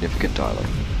insignificant Tyler.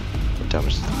 What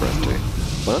damage does the breath do?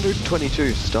 122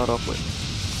 to start off with.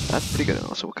 That's pretty good.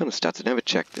 Also, what kind of stats? I never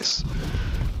checked this.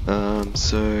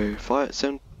 So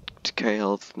 7k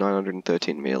health,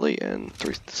 913 melee, and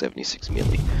 376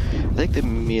 melee. I think the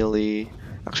melee.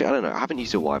 Actually, I don't know. I haven't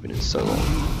used a wyvern in so long.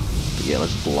 But yeah,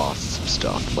 let's blast some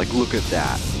stuff. Like, look at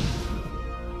that.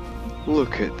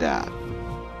 Look at that.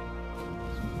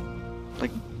 Like,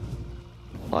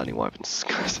 lightning wyverns,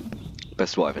 guys.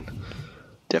 Best wyvern.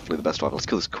 Definitely the best wyvern. Let's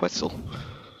kill this Quetzal.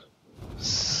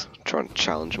 Trying to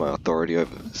challenge my authority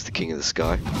over as the king of the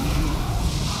sky. So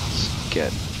you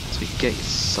can get your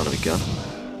son of a gun.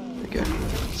 There we go.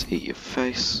 Let's eat your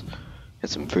face.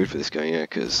 Get some food for this guy, yeah,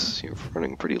 because you're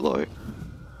running pretty low.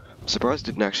 I'm surprised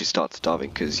it didn't actually start starving,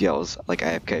 because yeah, I was like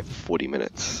AFK for 40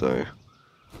 minutes, so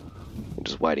I'm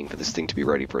just waiting for this thing to be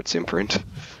ready for its imprint.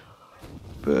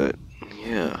 But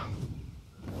yeah,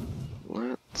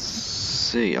 let's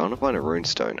see. I want to find a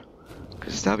runestone,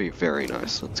 because that'd be very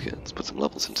nice. Let's put some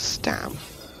levels into Stam,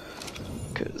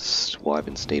 because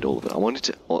wyverns need all of it. I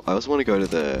also want to go to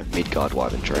the Midgard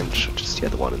Wyvern Trench, which is the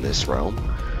other one in this realm,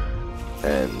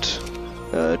 and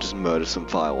just murder some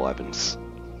fire wyverns,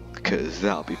 because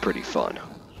that would be pretty fun.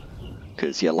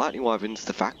 Because yeah, lightning wyverns,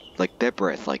 the fact, like, their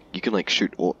breath, like, you can like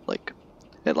shoot like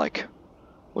at like,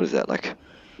 what is that, like,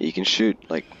 you can shoot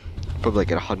like probably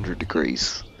like at 100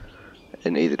 degrees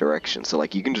in either direction, so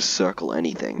like you can just circle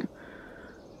anything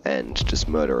and just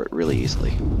murder it really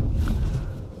easily.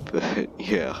 But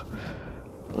yeah,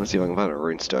 let's see if I can find a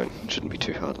runestone. Shouldn't be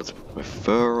too hard. Let's put my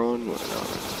fur on. Well, no,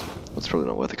 that's probably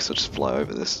not worth it, because I'll just fly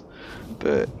over this.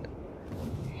 But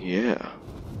yeah,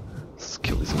 let's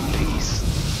kill these little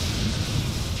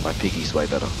piggies. My piggy's way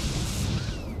better.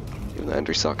 Even though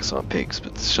Andrewsarchus aren't pigs,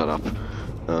 but shut up.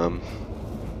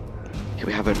 Yeah,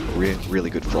 we have a really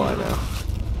good flyer now.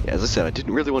 Yeah, as I said, I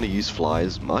didn't really want to use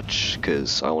flyers much,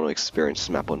 because I want to experience this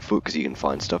map on foot, because you can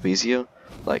find stuff easier.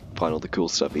 Like, find all the cool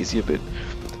stuff easier, but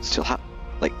still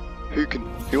like, who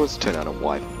wants to turn out a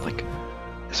wyvern? Like,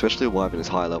 especially a wyvern as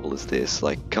high level as this,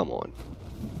 like, come on.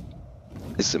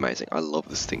 This is amazing. I love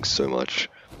this thing so much.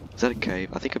 Is that a cave?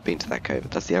 I think I've been to that cave.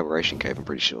 That's the Aberration Cave, I'm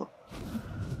pretty sure.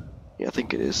 Yeah, I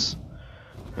think it is.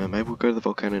 Maybe we'll go to the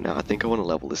volcano now. I think I want to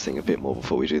level this thing a bit more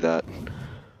before we do that.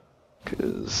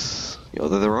 Because, you know,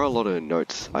 although there are a lot of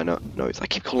notes, I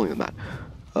keep calling them that.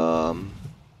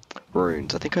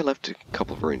 Runes. I think I left a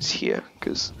couple of runes here,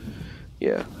 because,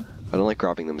 yeah, I don't like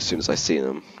grabbing them as soon as I see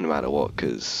them, no matter what,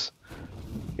 because,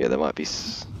 yeah, there might be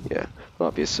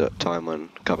a certain time when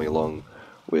coming along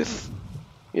with,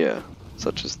 yeah,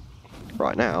 such as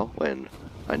right now, when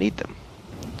I need them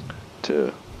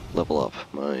to level up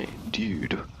my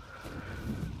dude.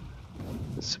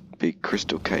 It's a big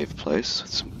crystal cave place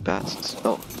with some bats.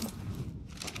 Oh,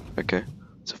 okay.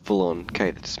 It's a full-on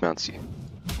cave that dismounts you.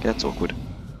 Okay, that's awkward.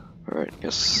 Alright,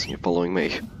 yes, you're following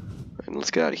me. And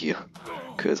let's get out of here,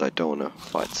 because I don't want to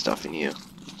fight stuff in here.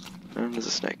 And there's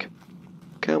a snake.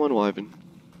 Come on, wyvern.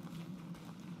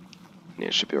 Yeah,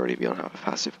 it should already be on half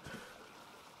passive.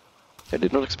 I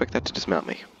did not expect that to dismount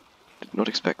me. Did not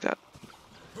expect that.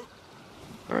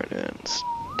 Alright, and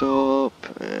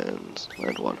stop, and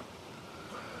land one.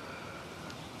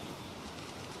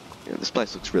 Yeah, this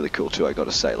place looks really cool too, I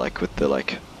gotta say, like with the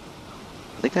like...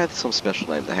 I think they have some special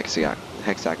name, the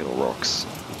hexagonal rocks.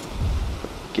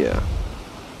 Yeah.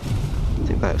 I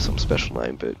think they have some special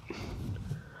name, but...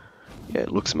 Yeah,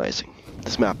 it looks amazing.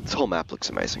 This whole map looks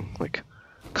amazing. Like,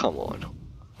 come on.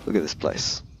 Look at this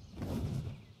place.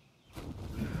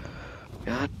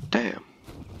 God damn.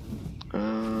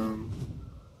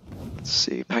 Let's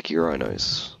see, pack your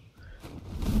rhinos.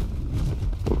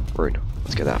 Oh, rune.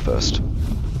 Let's get that first.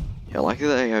 Yeah, I like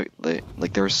that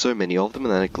like there are so many of them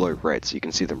and they glow red, so you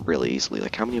can see them really easily.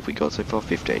 Like, how many have we got so far?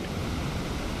 15.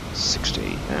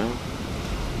 16 now.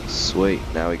 Sweet,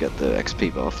 now we got the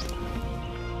XP buff.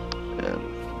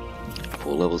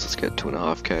 4 levels, let's get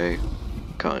 2.5k.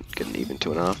 Can't get an even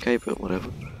 2.5k, but whatever.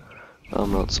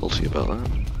 I'm not salty about that.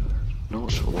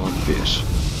 Not one bit.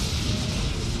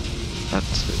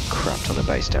 That's a crap ton of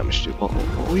base damage, dude. What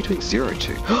are we doing 0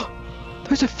 to?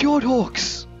 Those are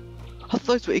Fjordhawks! I thought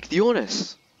those were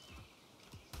Ichthyornis.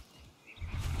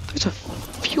 Those are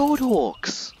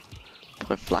Fjordhawks! Put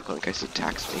my flak on in case it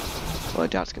attacks me. Well, I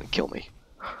doubt it's gonna kill me.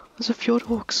 Those are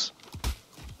Fjordhawks.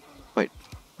 Wait,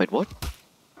 what?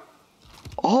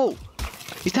 Oh!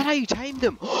 Is that how you tame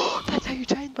them? Oh, that's how you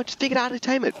tame them! I just figured out how to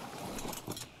tame it!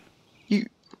 You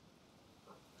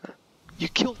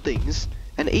kill things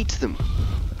and eat them.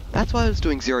 That's why I was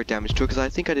doing 0 damage to it, because I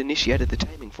think I'd initiated the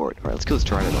taming for it. Alright, let's kill this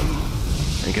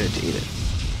Pteranodon and get it to eat it.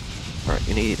 Alright,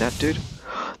 you gonna eat that, dude?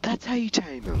 That's how you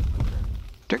tame them.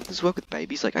 Don't this work with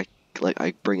babies? Like I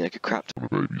bring like a crap ton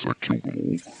of babies, I kill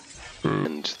them all.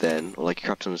 And then, or like a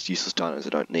crap ton of useless dinos I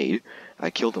don't need, I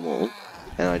kill them all,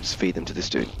 and I just feed them to this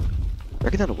dude. I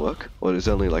reckon that'll work? Or is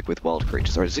it only like with wild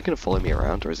creatures? Or is it gonna follow me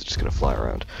around, or is it just gonna fly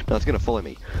around? No, it's gonna follow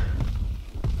me.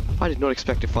 I did not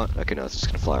expect to find... Okay, no, it's just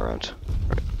gonna fly around.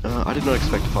 Right. I did not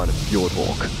expect to find a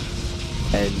Fjordhawk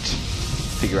and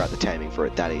figure out the taming for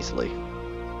it that easily.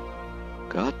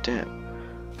 God damn.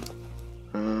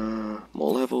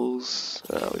 More levels.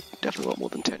 We definitely want more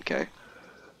than 10k.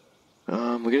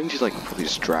 We're gonna need to like probably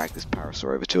just drag this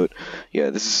Parasaur over to it.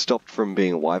 Yeah, this is stopped from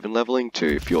being a Wyvern leveling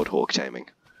to Fjordhawk taming.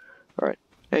 Alright.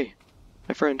 Hey,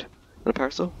 my friend. Want a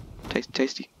Parasaur?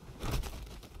 Tasty.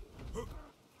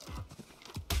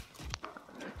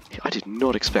 I did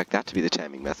not expect that to be the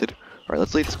taming method. Alright,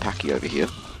 let's leave this Packy over here.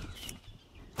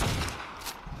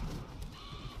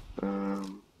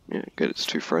 Yeah, get its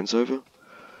 2 friends over.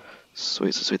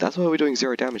 Sweet, so sweet. That's why we're doing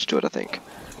 0 damage to it, I think.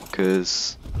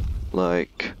 Because,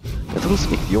 like, I thought it was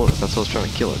an Ichthyornis, that's why I was trying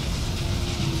to kill it.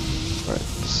 Alright,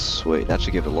 sweet. That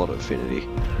should give it a lot of affinity.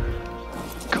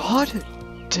 God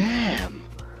damn!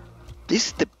 This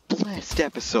is the blessed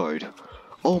episode.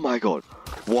 Oh my god.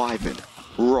 Wyvern,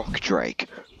 Rock Drake,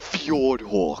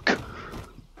 Fjordhawk.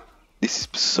 This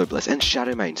is so blessed. And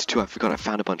Shadow Mains too, I forgot, I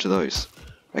found a bunch of those.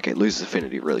 Okay, it loses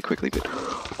affinity really quickly, but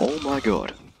oh my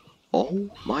god. Oh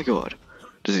my god.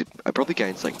 Does it probably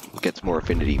gains like gets more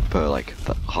affinity per like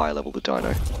the higher level the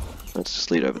dino. Let's just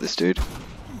lead over this dude.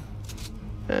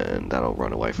 And that'll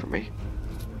run away from me.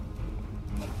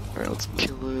 Alright, let's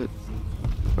kill it.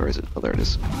 Where is it? Oh, there it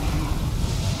is.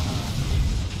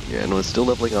 Yeah, no, it's still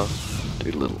leveling up.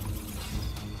 Dude, a little.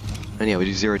 And yeah, we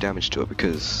do 0 damage to it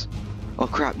because... Oh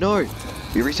crap, no!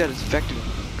 We reset its effective...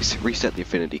 We reset the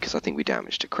affinity because I think we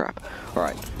damaged it, crap.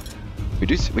 Alright. We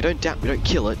don't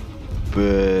kill it,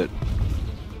 but...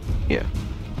 Yeah.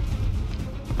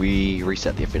 We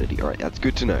reset the affinity. Alright, that's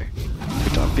good to know.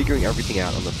 Good time. Figuring everything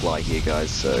out on the fly here, guys,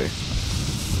 so...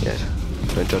 Yeah,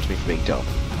 don't judge me for being dumb.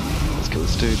 Let's kill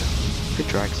this dude. Could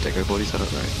drag stego bodies, I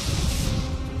don't know.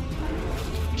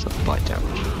 It's not bite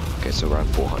damage. Okay, so around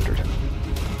 400.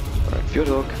 Alright,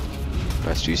 Fjordhawk.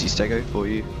 Nice juicy stego for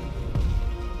you.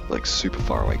 Like super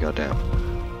far away, goddamn.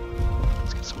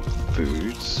 Let's get some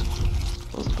foods.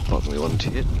 Wasn't the button we wanted to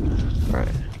hit.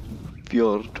 Alright.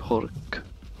 Fjordhawk.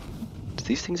 Do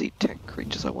these things eat tech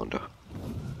creatures, I wonder?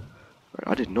 Alright,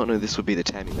 I did not know this would be the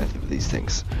taming method for these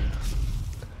things.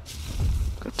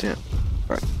 Goddamn.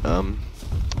 Alright,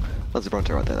 that's a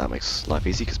Bronto right there, that makes life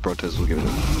easy because Brontos will give it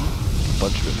a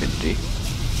bunch of affinity.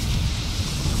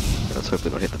 Let's hope they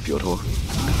not hit the Fjordhawk.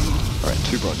 Alright,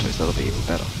 2 Brontos, that'll be even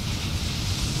better.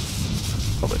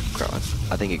 Oh but crap,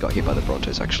 I think he got hit by the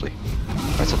Brontos actually.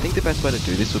 Alright, so I think the best way to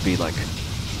do this would be like...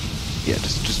 Yeah,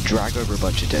 just drag over a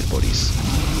bunch of dead bodies.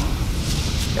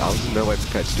 Yeah, I was in no way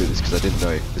prepared to do this because I didn't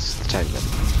know this is the taming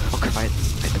method. Oh crap, I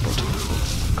hit the Bronto.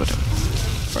 Goddamn.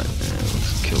 Right,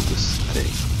 let's kill this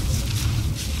thing.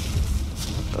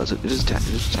 Oh, it is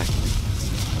attacking me.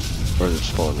 Or is it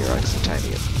just following me around because I'm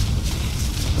taming it?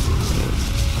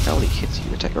 How many hits are you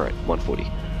gonna take? Alright, 140.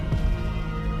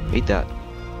 Eat that.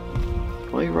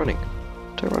 Why are you running?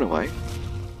 Don't run away.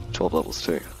 12 levels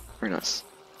too. Very nice.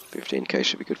 15k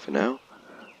should be good for now.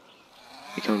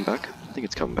 You coming back? I think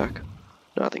it's coming back.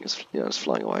 No, I think it's, yeah, it's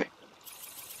flying away.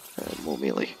 And more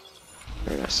melee.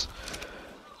 Very nice.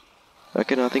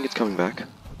 Okay, no, I think it's coming back.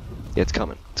 Yeah, it's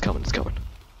coming. It's coming. It's coming.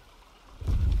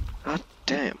 Ah,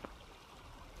 damn.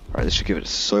 Alright, this should give it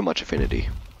so much affinity.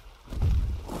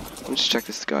 Let me just check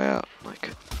this guy out. Like,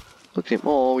 look at him.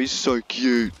 Oh, he's so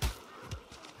cute.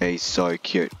 He's so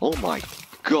cute. Oh my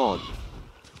god.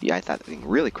 He ate that thing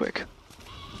really quick.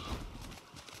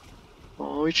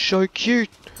 Oh, it's so cute.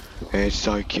 It's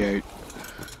so cute.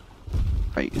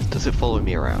 Wait, does it follow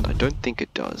me around? I don't think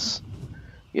it does.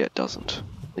 Yeah, it doesn't.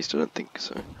 At least I don't think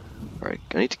so. Alright,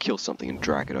 I need to kill something and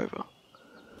drag it over.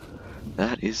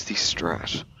 That is the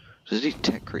strat. Does it eat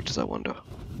tech creatures, I wonder?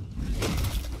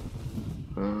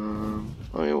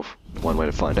 I mean, one way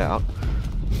to find out.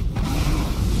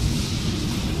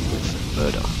 With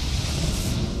murder.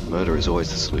 Murder is always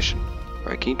the solution.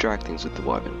 Alright, can you drag things with the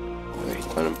Wyvern? Okay,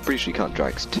 and I'm pretty sure you can't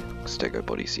drag stego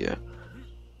bodies here.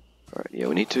 Alright, yeah,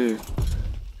 we need to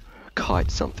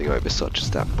kite something over such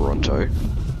as that Bronto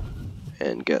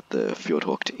and get the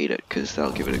Fjordur to eat it, because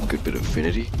that'll give it a good bit of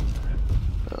affinity.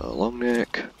 Long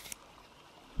neck.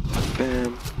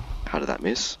 Bam. How did that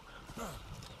miss?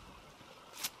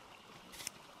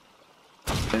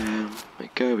 Bam. There we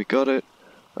go, we got it.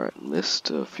 Alright,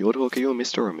 Mr. Fjordur, are you a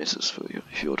Mr. or a Mrs.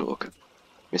 Fjordur?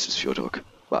 Mrs. Fjordur.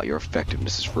 Wow, your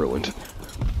effectiveness is ruined.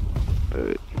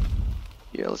 But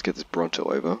yeah, let's get this Bronto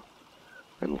over.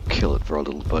 And we'll kill it for our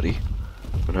little buddy.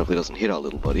 And hopefully it doesn't hit our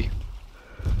little buddy.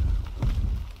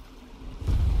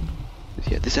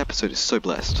 Yeah, this episode is so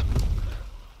blessed.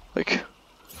 Like,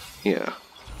 yeah.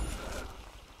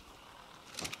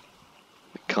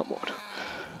 Come on.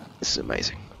 This is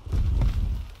amazing.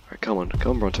 Alright, come on,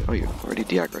 Bronto. Oh, you're already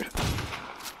de-aggroed.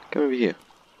 Come over here.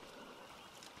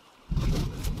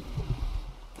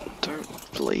 Don't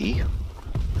flee.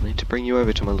 I need to bring you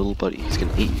over to my little buddy. He's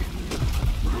gonna eat you.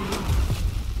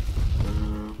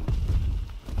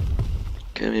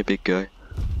 Come here, big guy.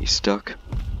 He's stuck.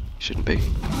 Shouldn't be.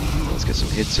 Let's get some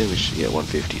hits in. We should get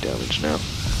 150 damage now.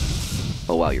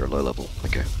 Oh wow, you're a low level.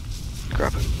 Okay.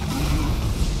 Grab it.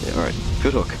 Yeah, alright.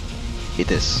 Fjordur. Eat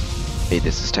this. Eat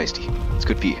this, it's tasty. It's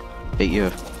good for you. Eat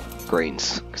your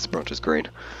greens, because the Bronto's green.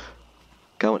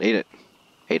 Go and eat it.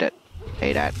 Eat it.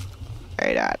 Eat it.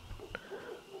 Eat it.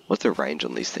 What's the range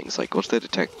on these things? Like, what's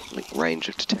the range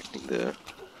of detecting the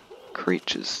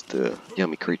creatures, the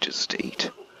yummy creatures to eat?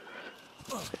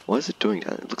 Why is it doing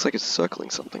that? It looks like it's circling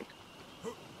something.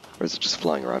 Or is it just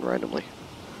flying around randomly?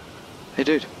 Hey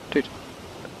dude,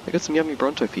 I got some yummy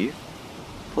Bronto for you.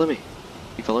 Follow me.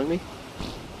 You following me?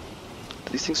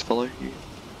 Do these things follow you?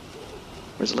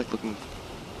 Or is it like looking...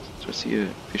 Do I see a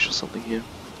fish or something here?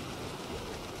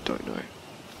 Don't know.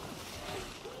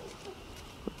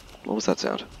 What was that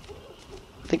sound?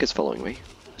 I think it's following me.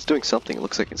 It's doing something. It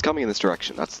looks like it's coming in this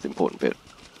direction. That's the important bit.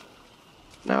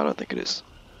 No, I don't think it is.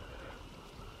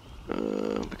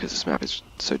 Because this map is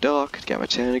so dark. Get my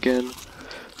tan again.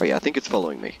 Oh yeah, I think it's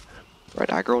following me. Right,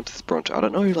 aggro onto this Bronto. I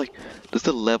don't know, like, does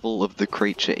the level of the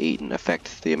creature eaten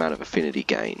affect the amount of affinity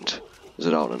gained? Is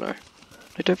it? I don't know. No,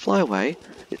 don't fly away.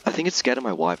 I think it's scared of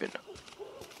my Wyvern.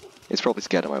 It's probably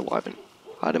scared of my Wyvern.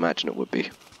 I'd imagine it would be.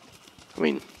 I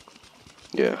mean,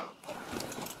 yeah.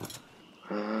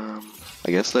 I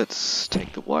guess let's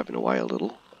take the Wyvern away a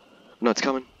little. No, it's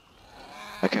coming.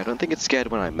 Okay, I don't think it's scared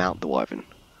when I mount the Wyvern.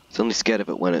 It's only scared of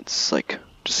it when it's, like,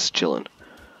 just chilling.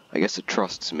 I guess it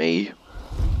trusts me,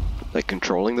 like,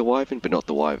 controlling the Wyvern, but not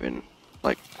the Wyvern,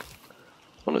 like,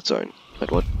 on its own.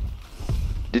 Like, what?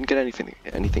 Didn't get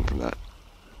anything from that.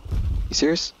 You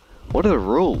serious? What are the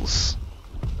rules?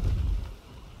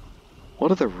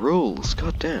 What are the rules?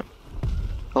 God damn.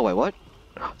 Oh wait, what?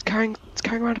 It's carrying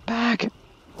around a bag.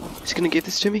 Is it gonna give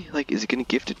this to me? Like, is it gonna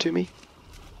gift it to me?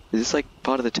 Is this like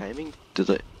part of the taming? Does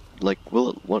it, like, will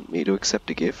it want me to accept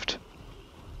a gift?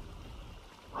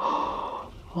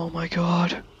 Oh my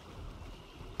god.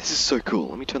 This is so cool.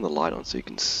 Let me turn the light on so you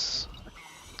can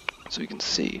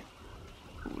see.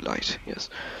 Ooh, light, yes.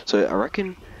 So I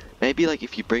reckon maybe like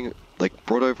if you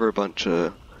brought over a bunch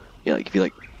of, yeah, like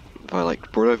if I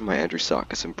like brought over my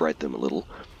Andrewsarchus and bred them a little,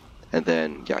 and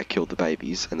then yeah, I killed the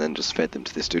babies and then just fed them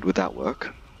to this dude, would that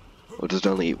work? Or does it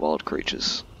only eat wild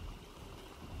creatures?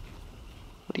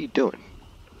 What are you doing?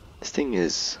 This thing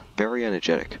is very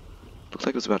energetic. Looks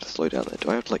like it was about to slow down there.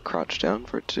 Do I have to like crouch down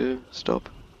for it to stop?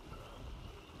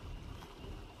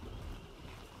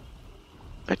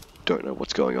 I don't know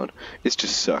what's going on. It's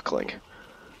just circling.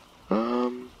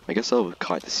 I guess I'll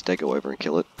kite the stego over and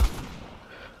kill it.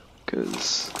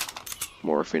 Because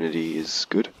more affinity is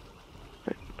good.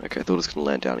 Right. Okay, I thought it was going to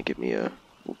land down and give me a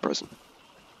little present.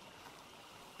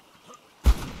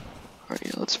 Alright,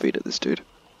 yeah, let's feed it this dude.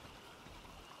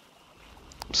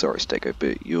 I'm sorry, Stego,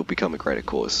 but you'll become a greater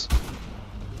cause.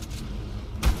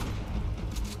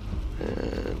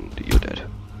 And you're dead.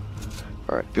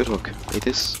 Alright, good hook. Eat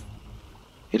this.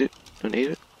 Eat it. Don't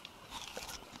eat it.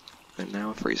 And now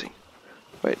I'm freezing.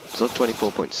 Wait, it's on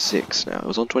 24.6 now. It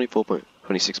was on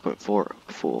 26.4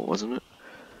 before, wasn't it?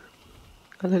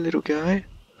 Hello, little guy.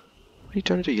 What are you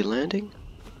trying to do? You landing?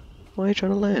 Why are you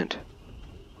trying to land?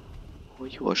 Oh,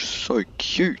 you are so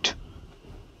cute.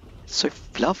 It's so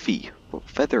fluffy. Or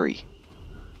feathery.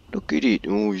 Look at it.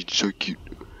 Oh, it's so cute.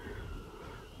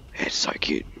 It's so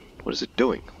cute. What is it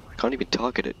doing? I can't even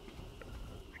target it.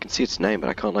 I can see its name,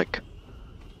 but I can't like...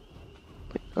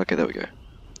 Okay, there we go.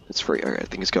 It's free. Okay, I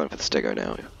think it's going for the Stego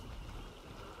now.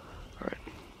 Alright.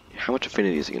 How much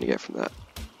affinity is it going to get from that?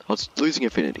 Oh, it's losing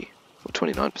affinity. Or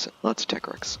 29%. Oh, that's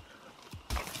Techrex.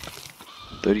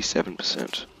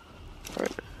 37%.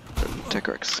 Alright. And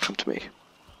Techrex, come to me.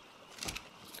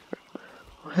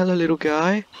 Oh, hello, little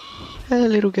guy. Hello,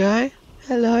 little guy.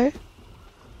 Hello.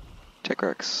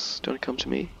 Techrex, don't it come to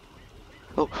me?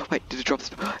 Oh, wait, did it drop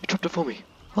this? It dropped it for me.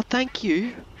 Oh, thank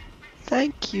you.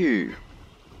 Thank you.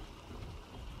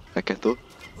 Okay, I thought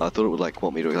it would like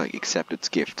want me to like accept its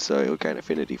gift, so it'll gain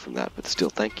affinity from that. But still,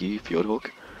 thank you, Fjordur.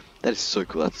 That is so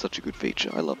cool. That's such a good feature.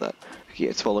 I love that. Okay,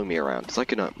 it's following me around. It's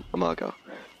like an Amarga,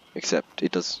 except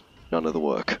it does none of the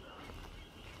work.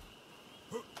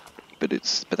 But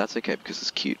that's okay because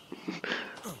it's cute.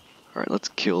 Alright, let's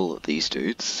kill these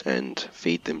dudes and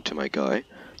feed them to my guy.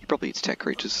 He probably eats tech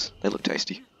creatures. They look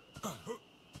tasty.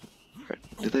 Alright,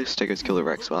 did those Stegos kill the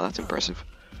Rex? Wow, that's impressive.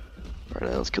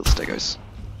 Alright, now let's kill the Stegos.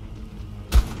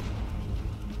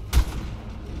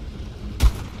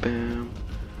 Bam.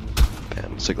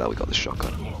 Bam. So glad we got this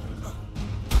shotgun.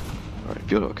 Alright,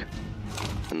 Fjordur.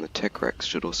 And the Tech Rex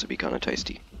should also be kind of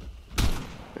tasty.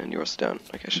 And you're also down.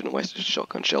 Okay, I shouldn't have wasted a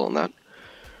shotgun shell on that.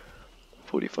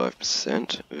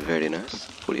 45%, very nice.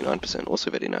 49%,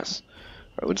 also very nice.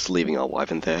 Alright, we're just leaving our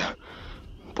Wyvern there.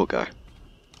 Poor guy.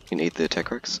 You need the Tech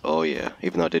Rex? Oh yeah,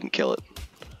 even though I didn't kill it.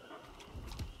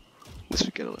 This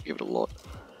would give it a lot.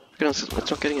 Okay, no, it's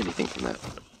not getting anything from that.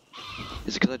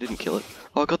 Is it because I didn't kill it?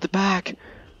 Oh, I got the bag!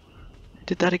 I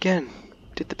did that again.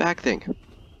 Did the bag thing.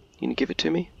 You gonna give it to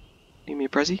me? Give me a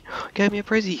prezzy? Gave me a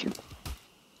prezzy!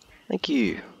 Thank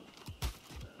you.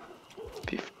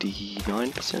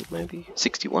 59% maybe?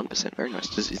 61%, very nice.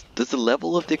 Does the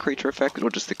level of the creature affect it, or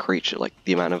just the creature? Like,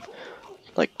 the amount of,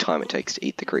 like, time it takes to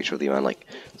eat the creature, or the amount of, like,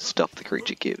 stuff the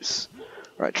creature gives?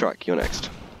 Alright, Trike, you're next.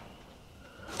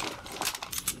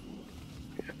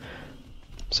 Yeah.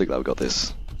 So glad we got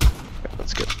this. Right,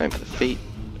 let's get aim for the feet.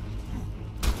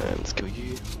 And let's kill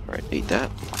you. Alright, eat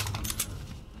that.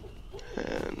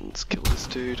 And let's kill this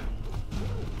dude.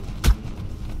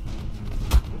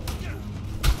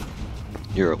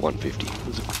 You're at 150.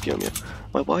 There's a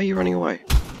Fjordur. Why are you running away?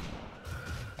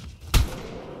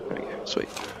 There we go, sweet.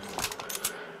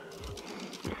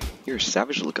 You're a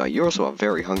savage little guy. You're also a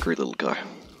very hungry little guy.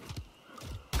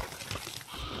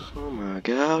 Oh my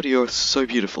god, you're so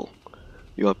beautiful.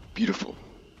 You are beautiful.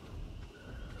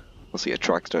 Also, yeah,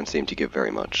 trikes don't seem to give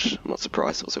very much. I'm not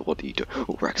surprised. Also, what do you do?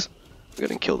 Oh, Rex. We're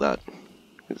gonna kill that.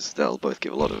 Because they'll both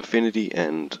give a lot of affinity,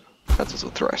 and that's also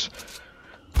a threat.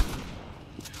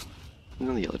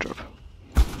 Another yellow drop.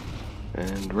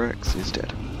 And Rex is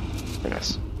dead. Very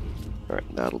nice.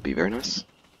 Alright, that'll be very nice.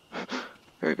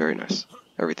 Very, very nice.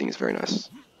 Everything is very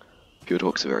nice.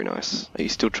 Fjordurs are very nice. Are you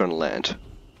still trying to land?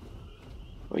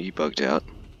 Are you bugged out?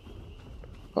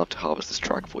 I'll have to harvest this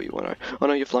trike for you, won't I? Oh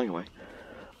no, you're flying away.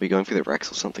 Are you going for the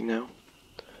Rex or something now?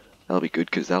 That'll be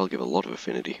good, because that'll give a lot of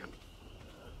affinity.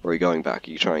 Or are you going back?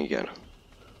 Are you trying again?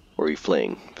 Or are you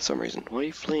fleeing for some reason? Why are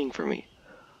you fleeing from me?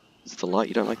 Is it the light?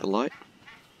 You don't like the light?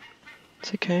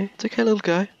 It's okay, little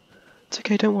guy. It's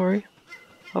okay, don't worry.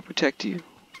 I'll protect you.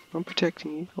 I'm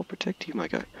protecting you. I'll protect you, my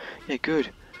guy. Yeah,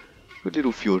 good. Good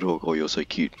little Fjordur. Oh, you're so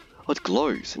cute. Oh, it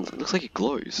glows. It looks like it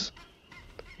glows.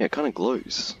 Yeah, it kind of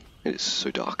glows. It is so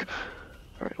dark.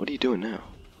 Alright, what are you doing now?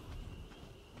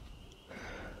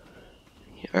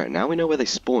 Yeah, alright, now we know where they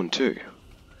spawn too.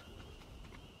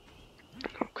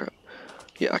 Oh crap.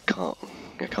 Yeah, I can't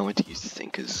wait to use this thing,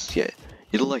 because, yeah,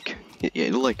 it'll like,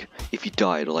 if you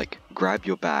die, it'll like, grab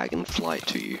your bag and fly it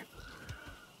to you.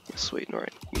 Sweet,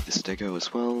 alright, eat the Stego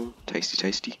as well. Tasty,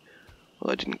 tasty.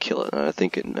 Well, I didn't kill it, and I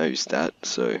think it knows that,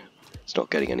 so it's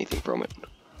not getting anything from it.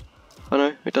 Oh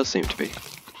no, it does seem to be.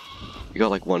 We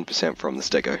got like 1% from the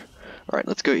Stego. Alright,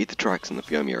 let's go eat the trikes and the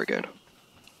Fjordur again.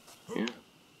 Yeah,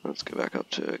 let's go back up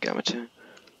to Gamma 10.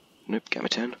 Nope, Gamma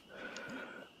 10.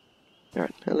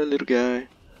 Alright, hello little guy.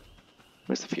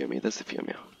 Where's the Fjordur? There's the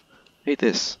Fjordur. Eat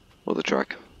this. Or the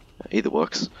trike. Either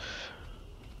works.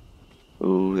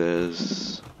 Ooh,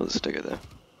 there's a sticker there.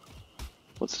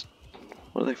 What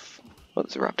are they? Oh,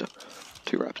 there's a raptor.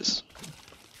 2 raptors.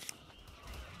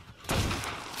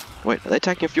 Wait, are they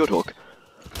attacking a Fjordhawk?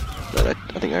 No, I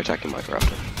think they're attacking my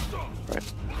raptor.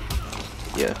 Right.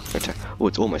 Yeah, they're attacking. Oh,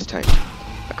 it's almost tamed.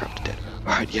 That raptor dead.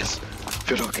 Alright, yes.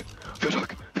 Fjordhawk.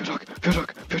 Fjordhawk. Fjordhawk.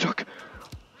 Fjordhawk. Fjordhawk.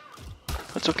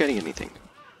 It's not getting anything.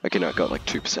 Okay, no, I got like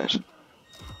 2%.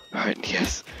 Alright,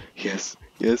 yes. Yes.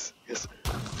 Yes. Yes.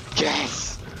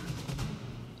 Yes!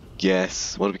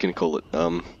 Yes. What are we gonna call it?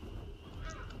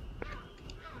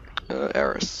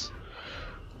 Eris.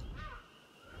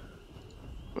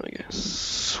 There we go.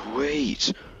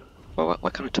 Sweet! Well, why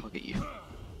can't I target you?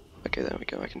 Okay, there we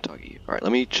go, I can target you. Alright,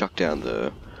 let me chuck down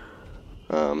the...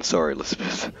 sorry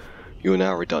Elizabeth. You are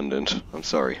now redundant. I'm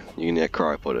sorry. You can get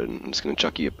cryopoded and I'm just gonna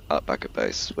chuck you up back at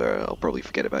base, where I'll probably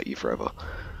forget about you forever.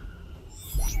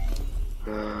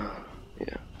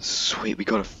 Yeah. Sweet, we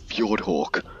got a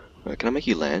Fjordhawk. Can I make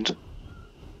you land?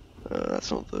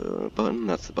 That's not the button,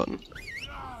 that's the button.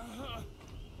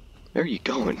 Where are you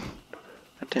going?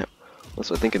 God damn.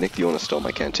 Also, I think Anikthiorna stole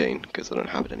my canteen, because I don't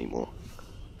have it anymore.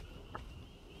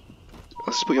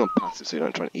 I'll just put you on passive so you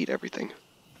don't try to eat everything.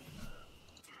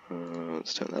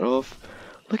 Let's turn that off.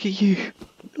 Look at you!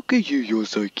 Look at you, you're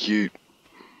so cute!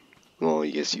 Oh,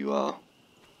 yes you are.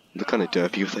 You look kind of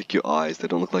derpy with like your eyes, they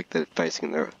don't look like they're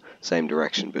facing in the same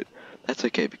direction, but that's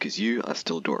okay because you are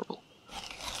still adorable.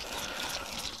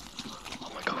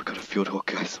 Oh my god, we got a Fjordhawk,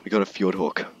 guys. We got a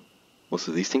Fjordhawk.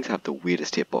 Also, these things have the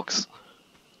weirdest hitbox.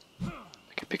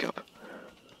 Okay, pick up.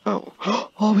 Oh.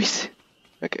 Oh, we see.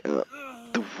 Okay,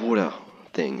 the water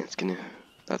thing, that's gonna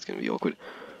be awkward.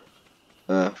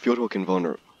 Fjordhawk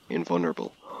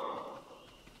invulnerable.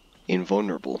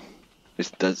 Invulnerable.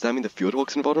 Does that mean the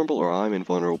Fjordhawk's invulnerable, or I'm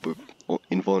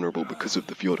invulnerable because of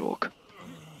the Fjordhawk?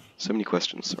 So many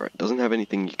questions. Alright, doesn't have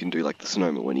anything you can do like the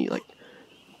snowman when you like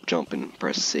jump and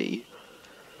press C.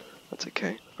 That's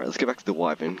okay. Alright, let's get back to the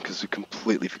Wyvern, because we've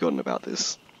completely forgotten about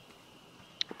this.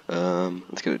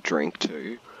 Let's get a drink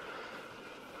too.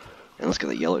 And let's get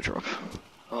the yellow drop.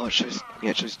 Oh, it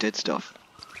shows dead stuff.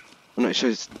 Oh no, it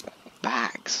shows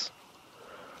bags.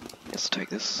 Yes, I'll take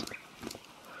this.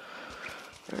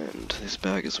 And this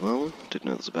bag as well. Didn't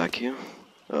know there was a bag here.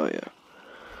 Oh yeah.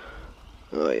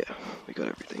 Oh yeah, we got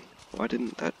everything. Why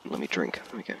didn't that let me drink?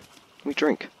 Okay. Let me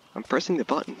drink. I'm pressing the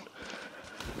button.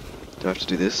 Do I have to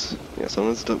do this? Yeah,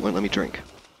 sometimes it won't let me drink.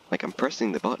 Like, I'm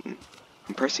pressing the button.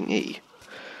 I'm pressing E.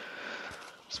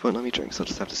 Just won't let me drink, so I'll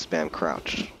just have to spam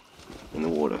crouch in the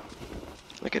water.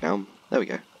 Okay, now, there we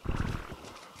go.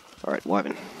 Alright,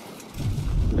 Wyvern.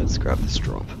 Let's grab this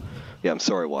drop. Yeah, I'm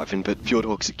sorry, Wyvern, but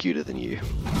Fjordhawks are cuter than you.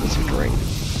 That's your drink.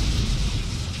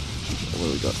 What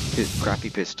do we got? Crappy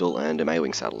pistol and a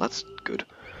Maywing saddle. That's good.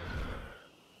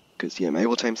 Because, yeah, May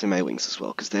will tame some Maywings as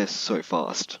well, because they're so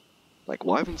fast. Like,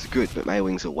 Wyverns are good, but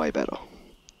Maywings are way better.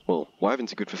 Well,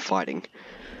 Wyverns are good for fighting.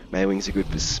 Maywings are good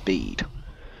for speed.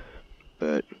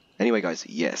 But, anyway guys,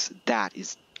 yes, that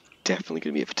is definitely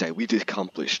going to be it for today. We've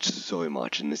accomplished so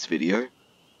much in this video.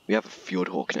 We have a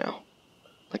Fjordhawk now.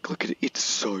 Like, look at it, it's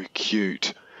so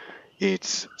cute.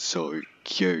 It's so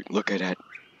cute. Look at it.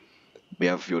 We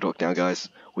have a Fjordhawk now, guys.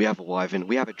 We have a Wyvern.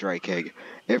 We have a Drake egg.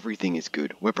 Everything is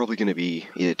good. We're probably going to be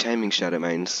either taming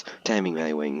Shadowmanes, taming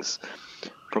Maywings,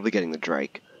 probably getting the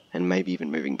Drake, and maybe even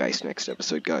moving base next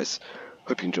episode, guys.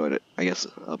 Hope you enjoyed it. I guess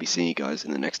I'll be seeing you guys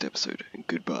in the next episode.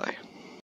 Goodbye.